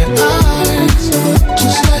glare in your eyes.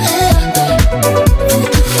 Just let it happen,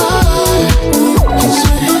 beat the fire. Your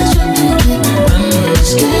sweat is dripping, getting under my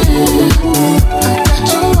skin. I got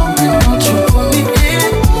you open, won't you pull me in?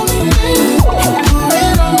 You pour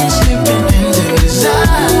it on me, slipping into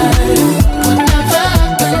desire. Whatever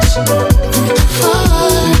happens, beat the fire.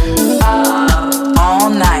 All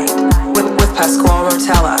night with Pasquale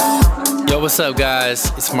Rotella. Yo, what's up,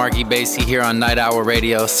 guys? It's Marky Bassy here on Night Hour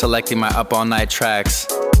Radio, selecting my Up All Night tracks.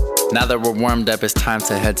 Now that we're warmed up, it's time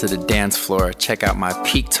to head to the dance floor. Check out my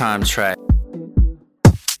peak time track.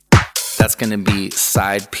 That's gonna be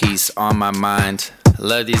Side Piece, On My Mind.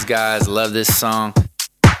 Love these guys, love this song.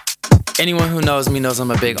 Anyone who knows me knows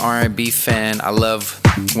I'm a big R&B fan. I love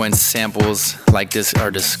when samples like this are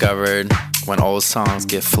discovered, when old songs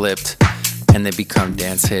get flipped and they become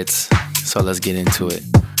dance hits. So let's get into it.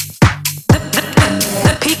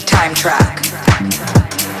 The peak time track.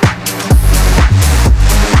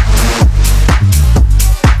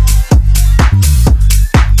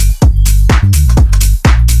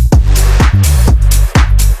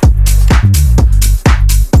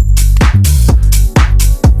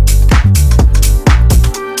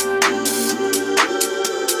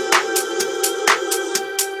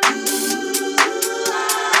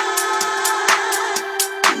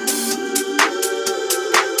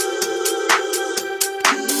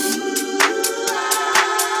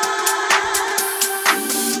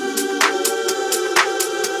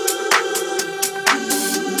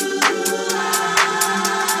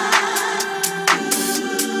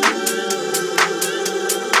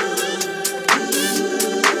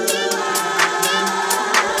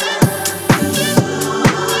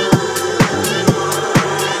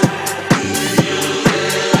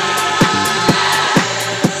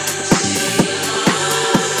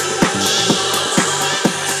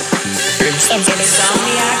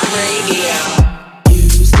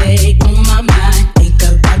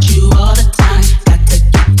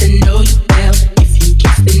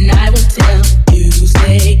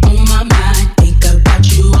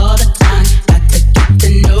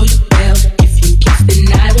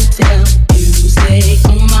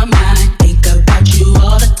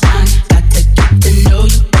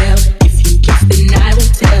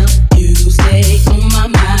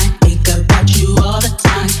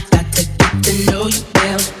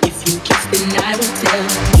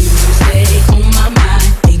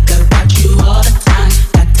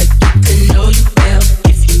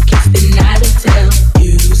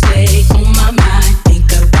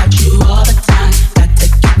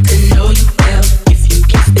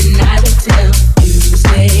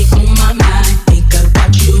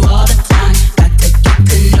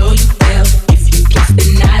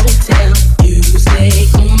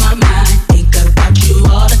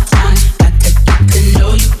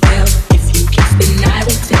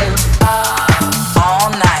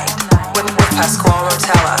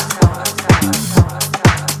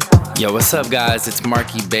 What's up, guys? It's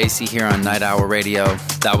Marky Bassy here on Night Owl Radio.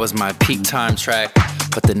 That was my peak time track,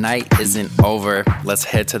 but the night isn't over. Let's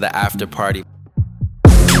head to the after party.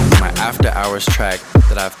 My after hours track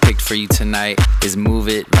that I've picked for you tonight is Move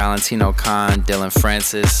It, Valentino Khan, Dylan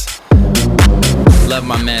Francis. Love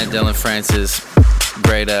my man Dylan Francis.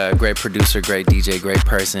 Great producer, great DJ, great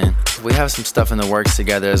person. We have some stuff in the works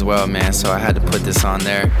together as well, man, so I had to put this on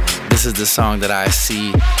there. This is the song that I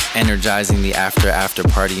see energizing the after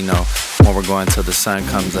party, you know, when we're going till the sun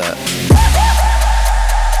comes up.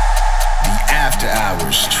 The after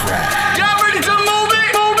hours track. Y'all ready to move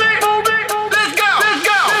it? Move it, move it. Let's go, let's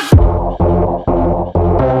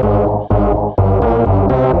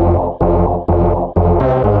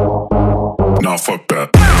go. Nah, fuck that.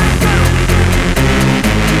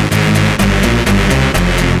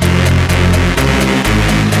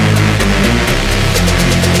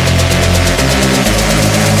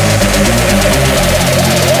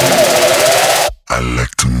 I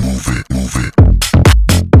like to move it, move it.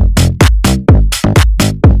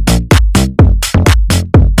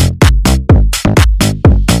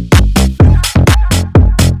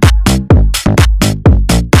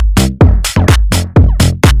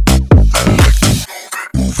 I like to move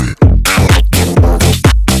it, move it.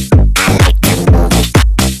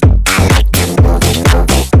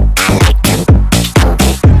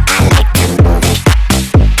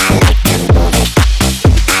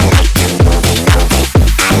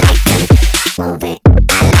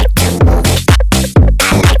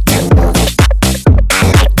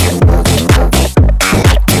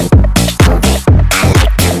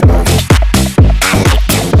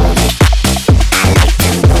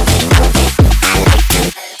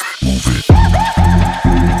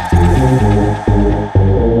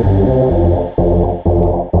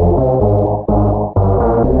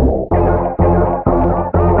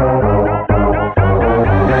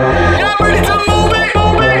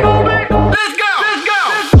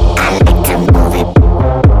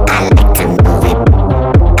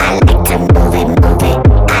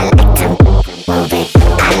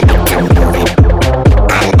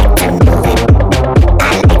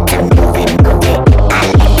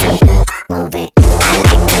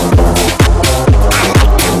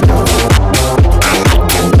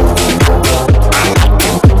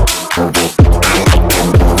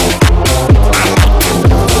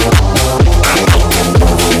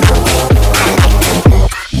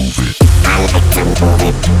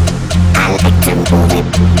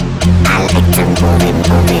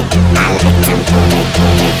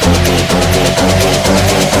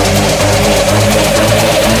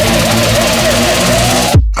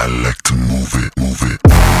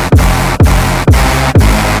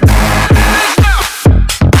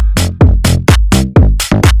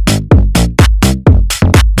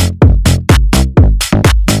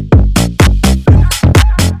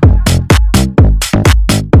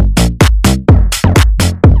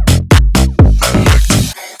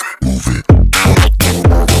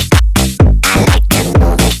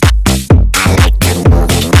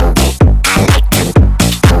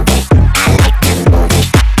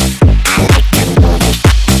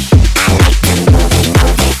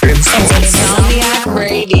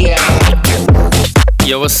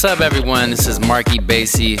 what's up, everyone? This is Marky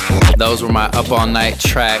Bassy. Those were my Up All Night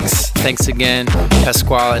tracks. Thanks again,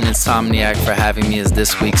 Pasquale and Insomniac, for having me as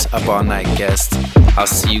this week's Up All Night guest. I'll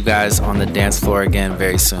see you guys on the dance floor again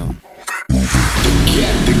very soon.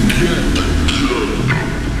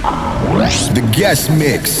 The guest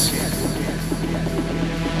mix.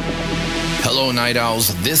 Hello, Night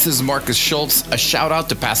Owls. This is Markus Schulz. A shout out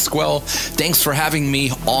to Pasquale. Thanks for having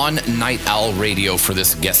me on Night Owl Radio for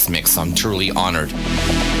this guest mix. I'm truly honored.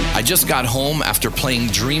 I just got home after playing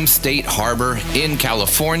Dream State Harbor in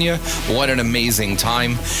California. What an amazing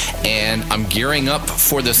time. And I'm gearing up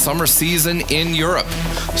for the summer season in Europe.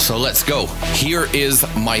 So let's go. Here is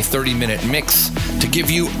my 30-minute mix to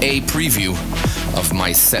give you a preview of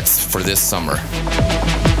my sets for this summer.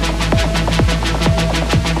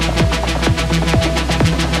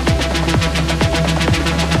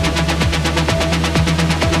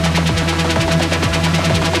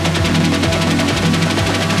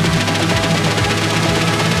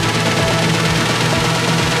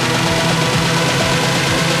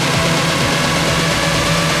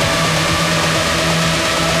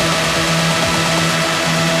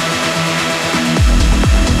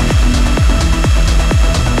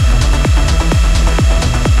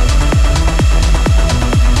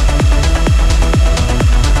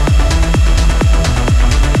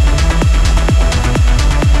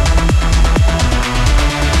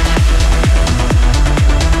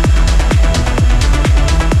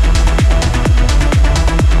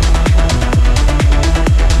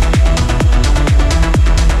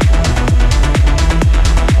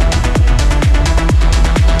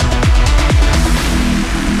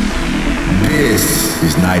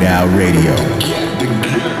 Night Owl Radio.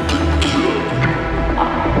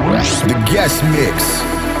 The guest mix.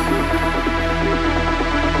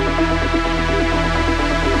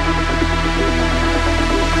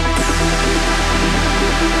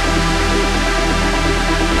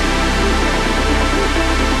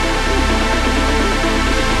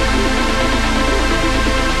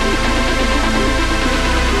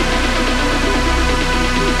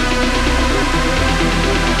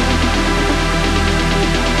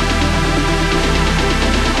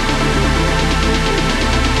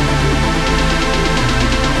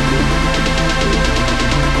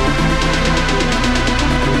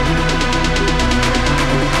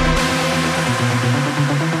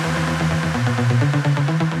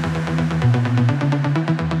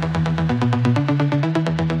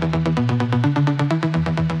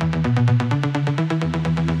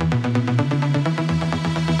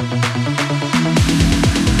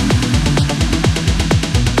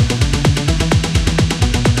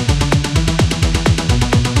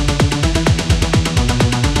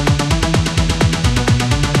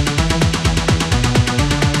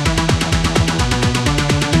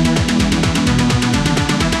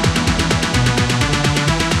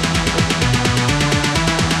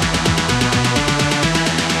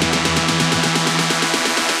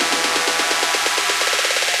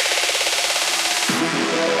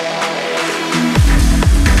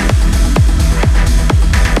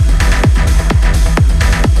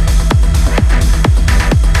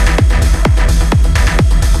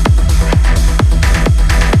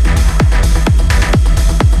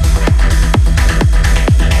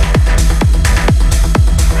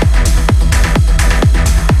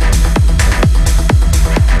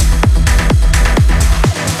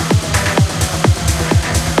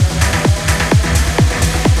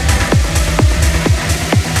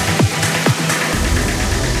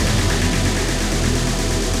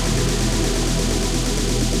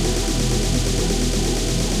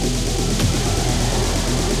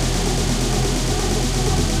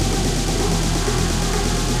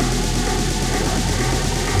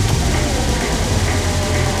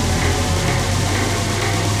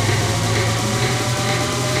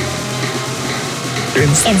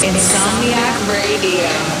 Insomniac Radio.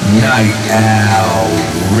 Night Owl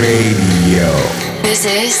Radio. This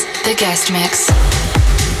is the guest mix.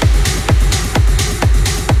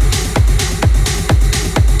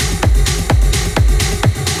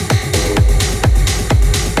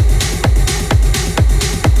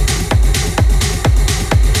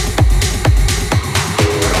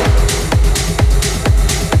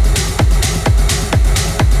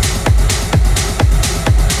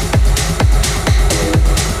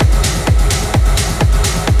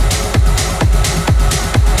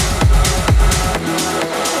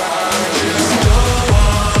 Stop.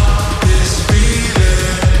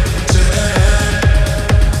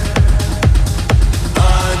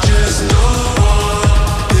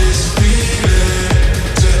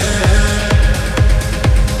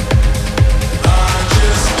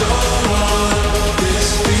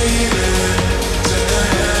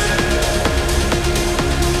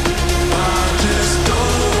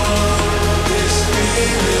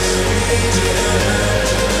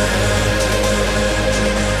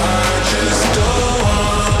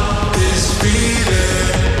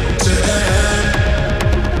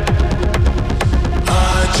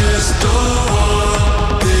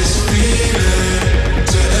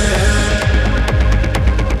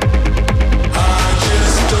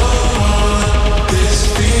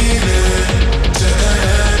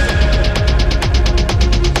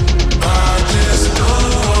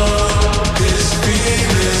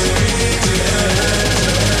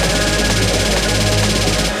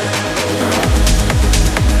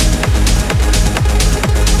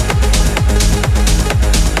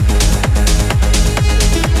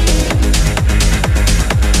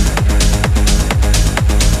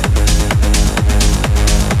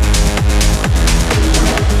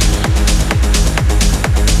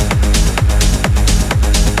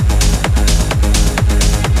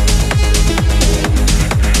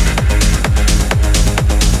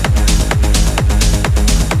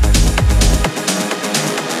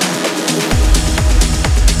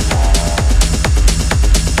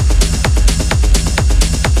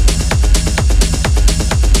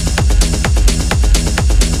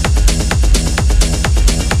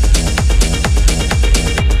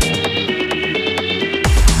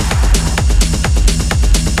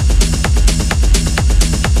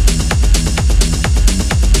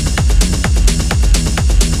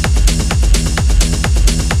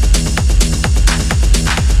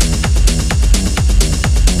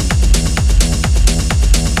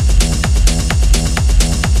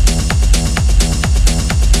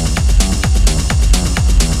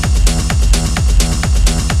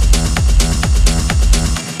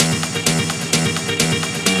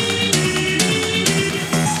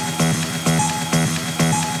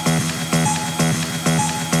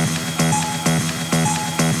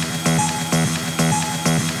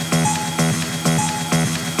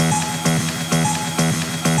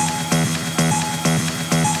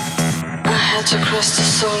 heads across the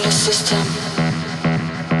solar system,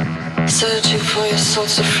 searching for your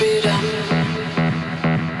source of freedom.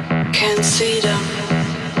 Can't see them,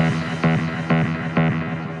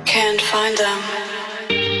 can't find them.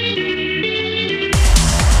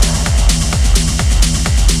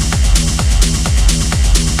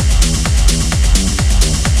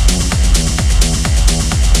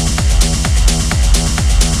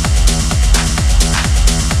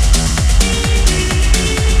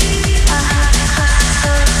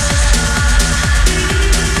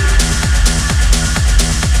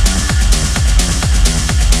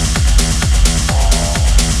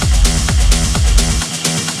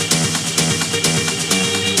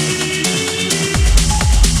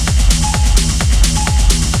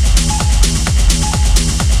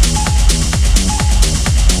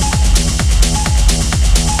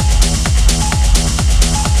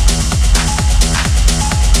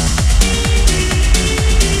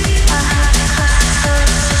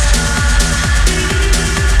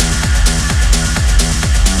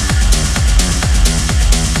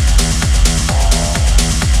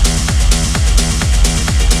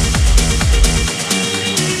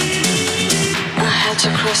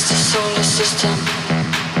 Across the solar system,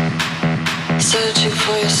 searching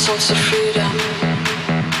for your source of freedom.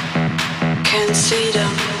 Can't see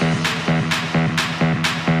them,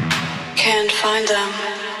 can't find them.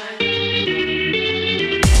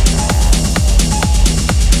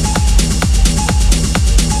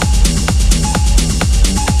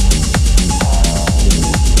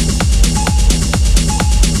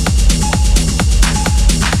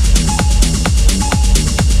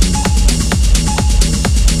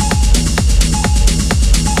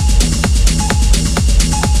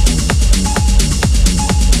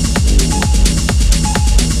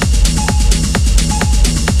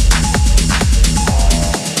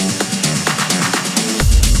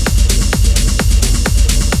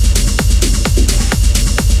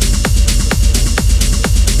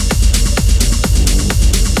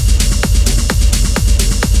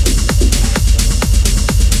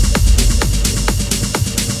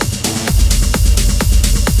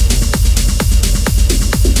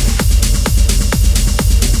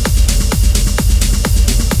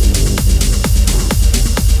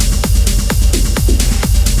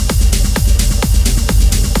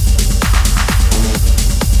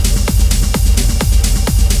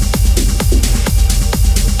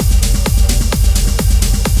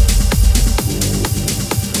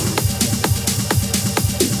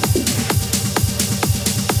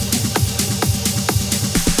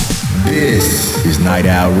 This is Night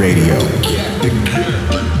Owl Radio.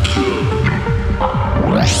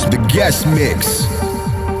 The guest mix.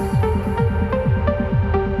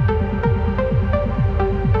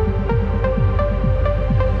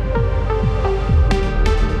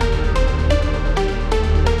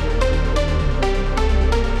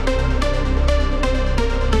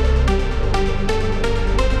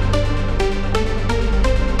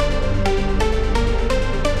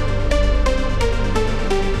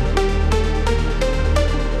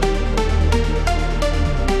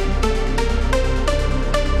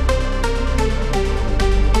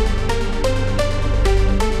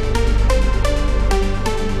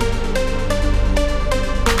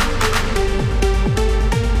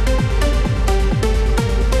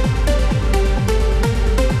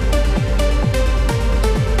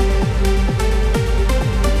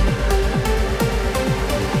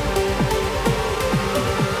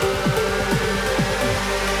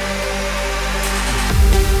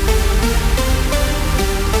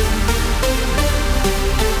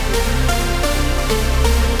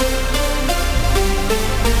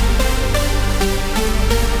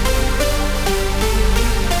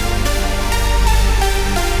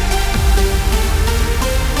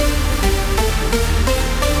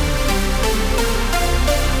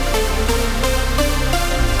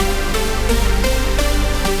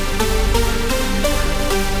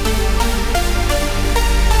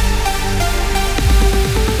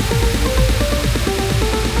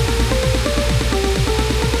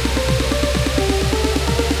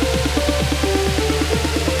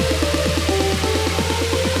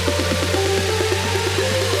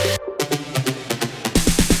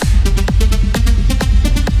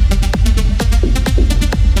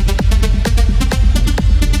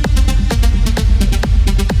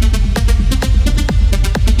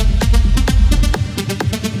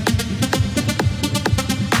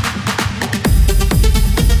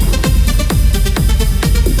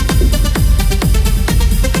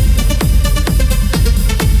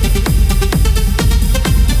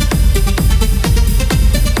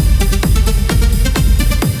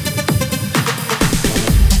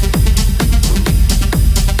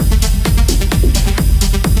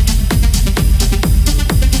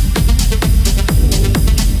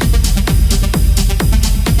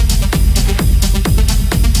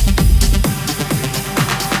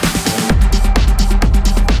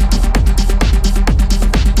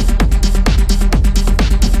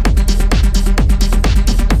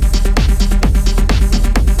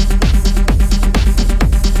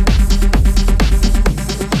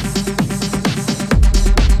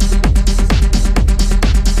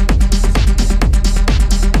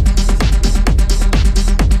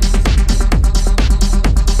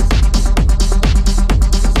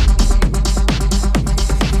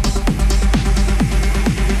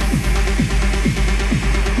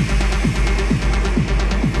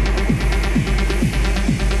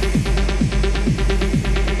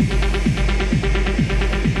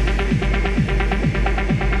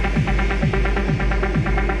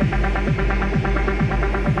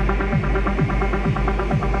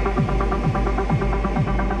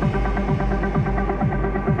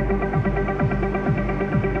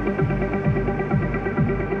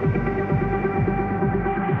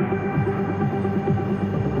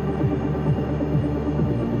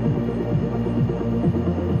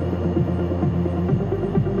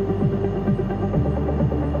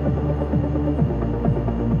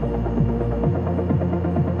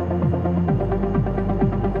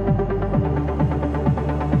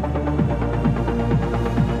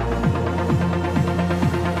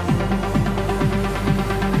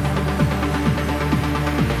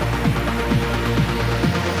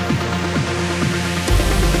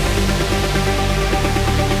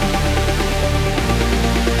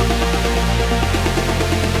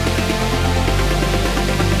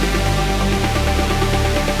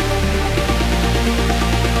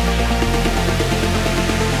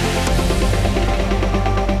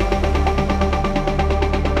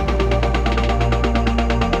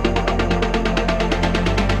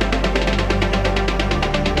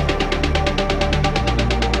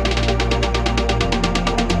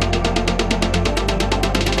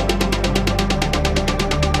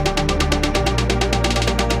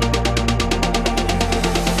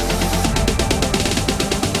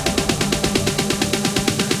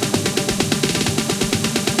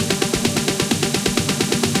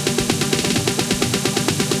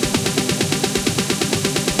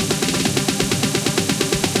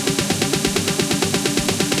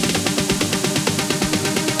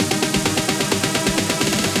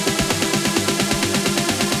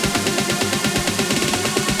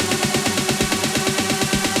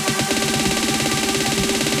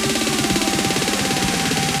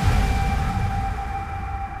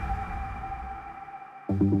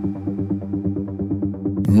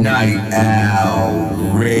 Night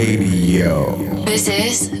Owl Radio. This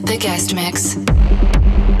is the guest mix.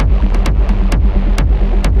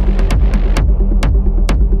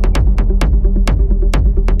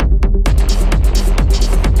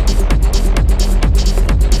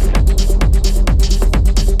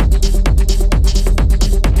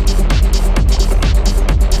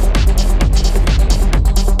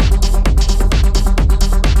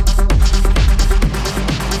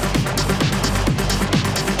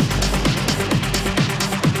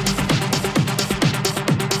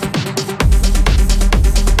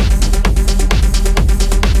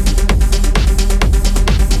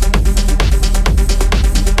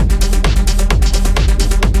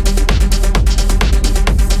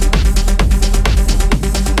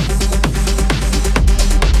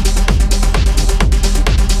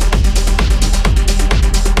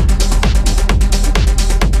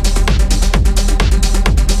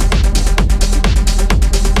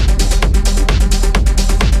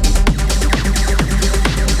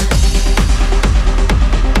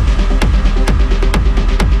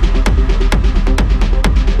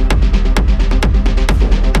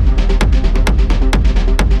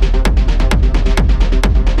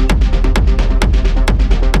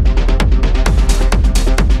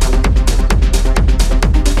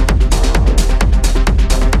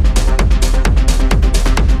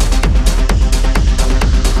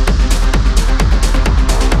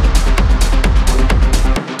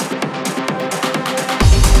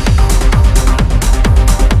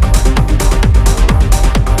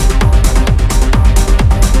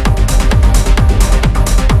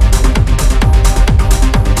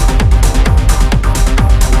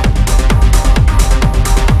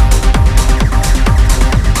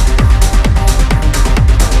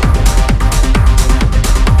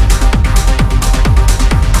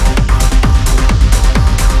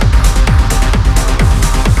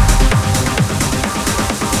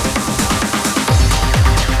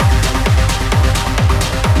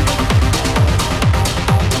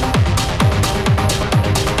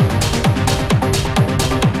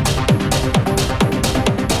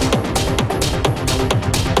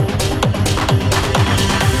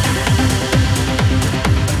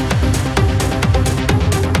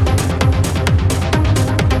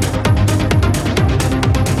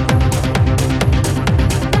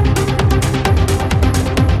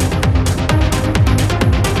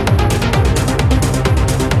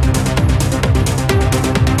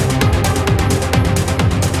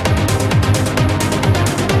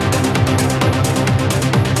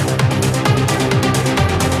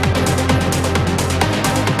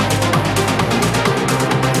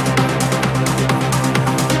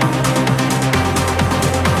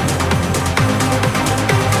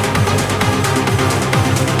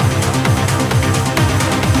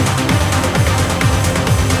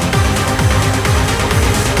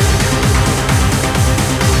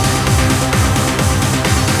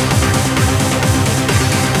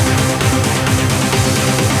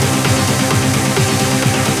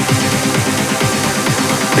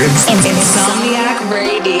 Insomniac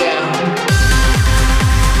Radio.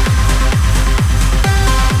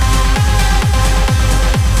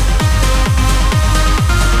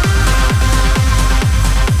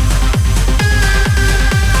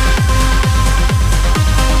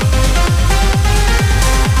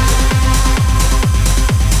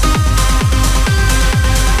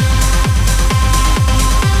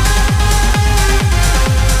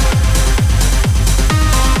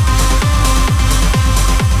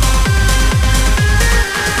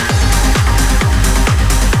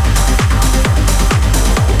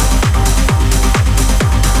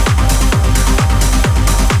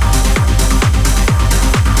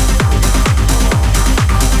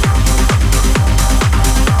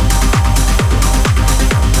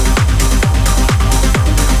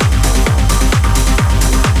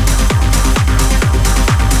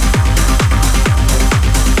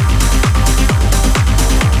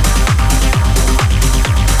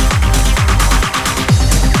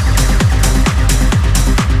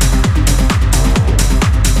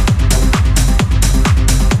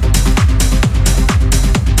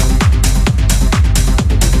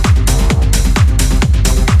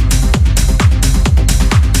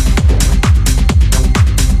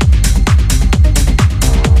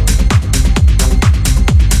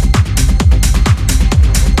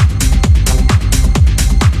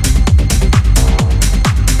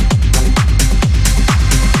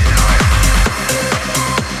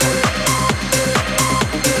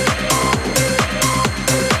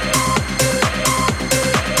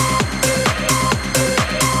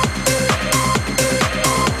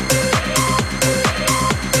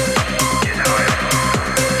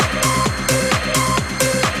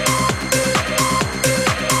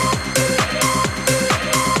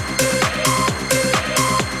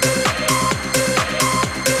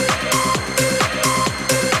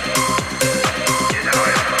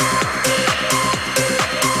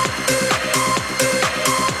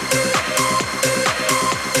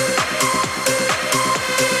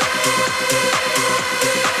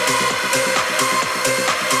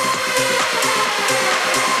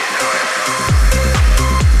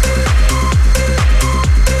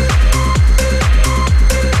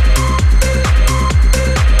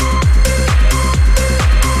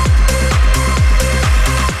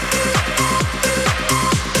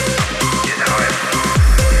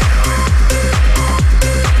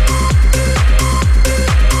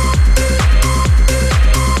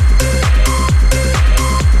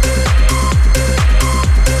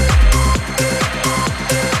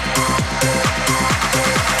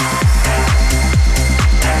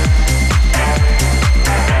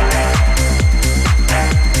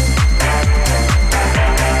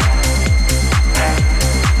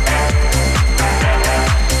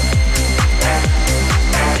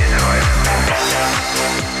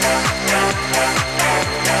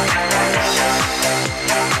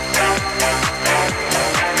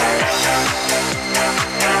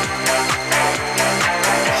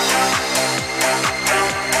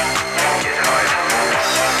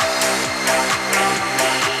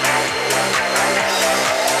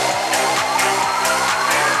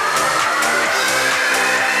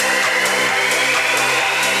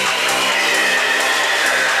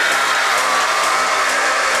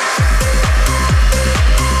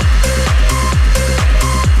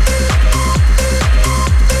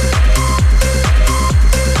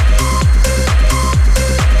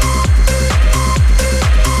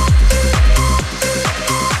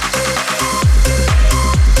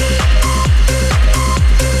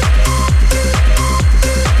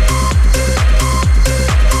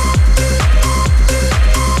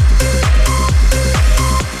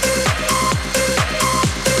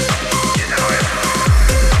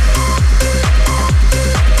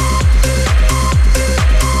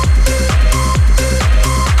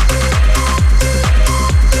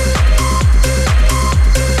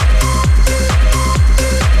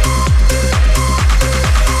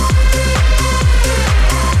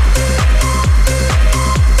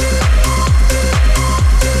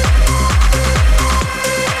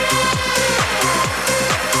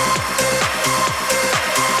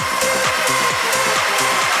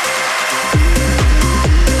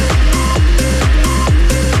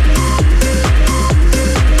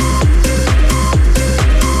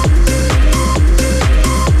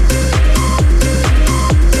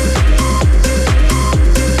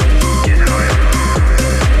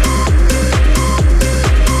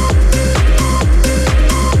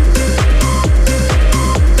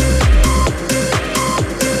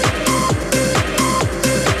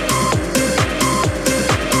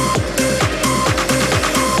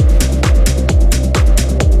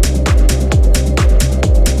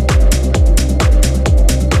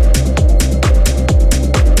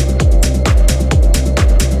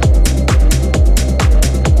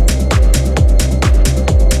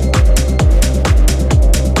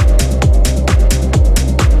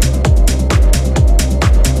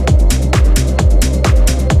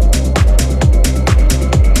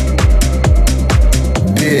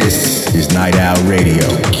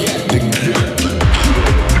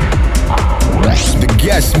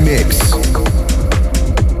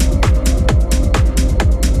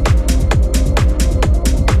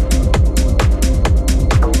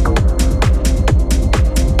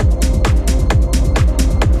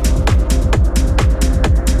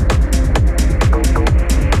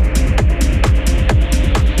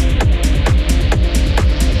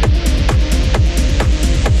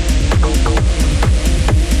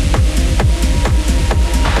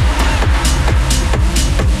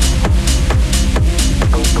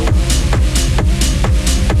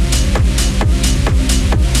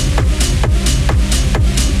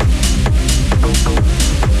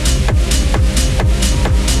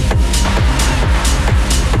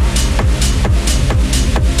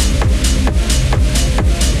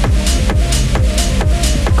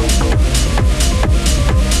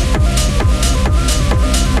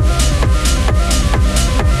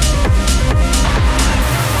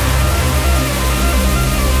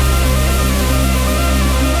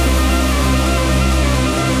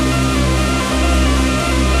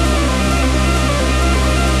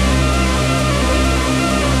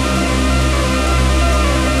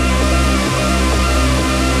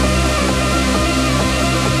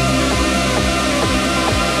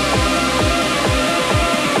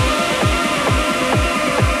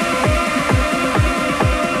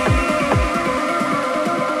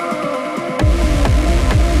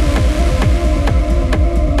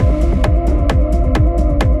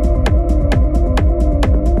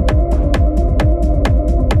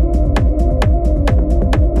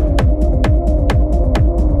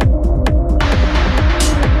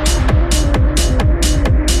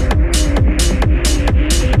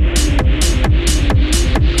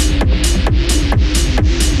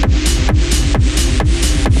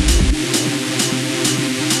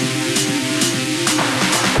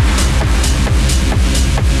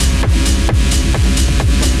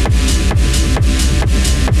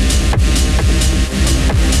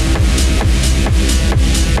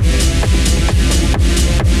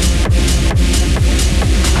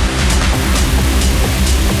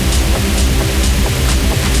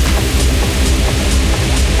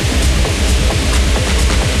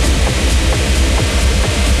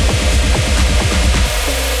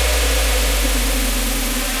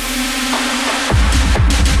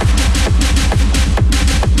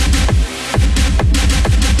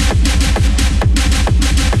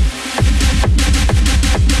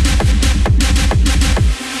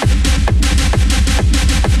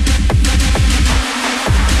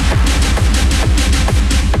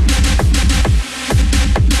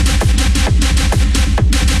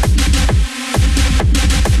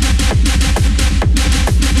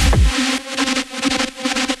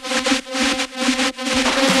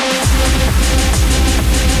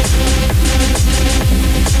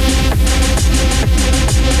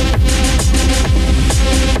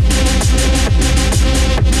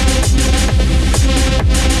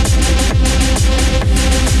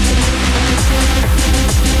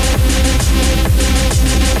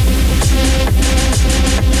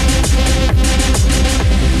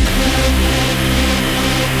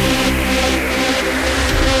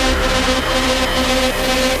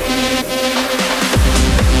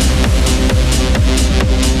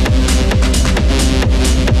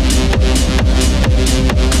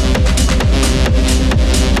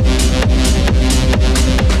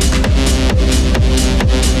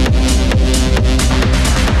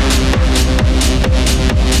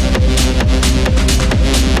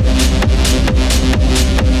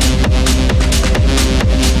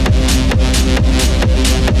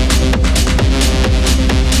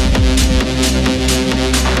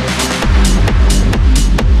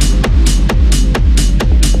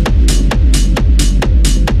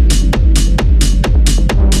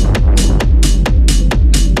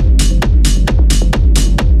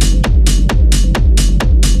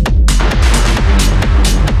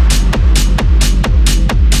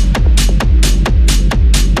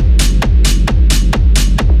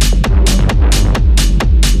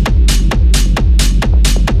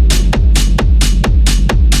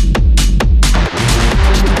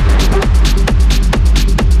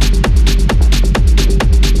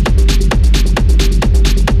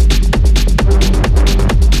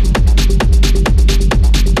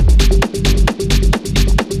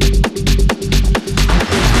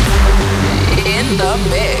 the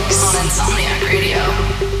mix on Insomniac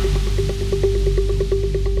Radio.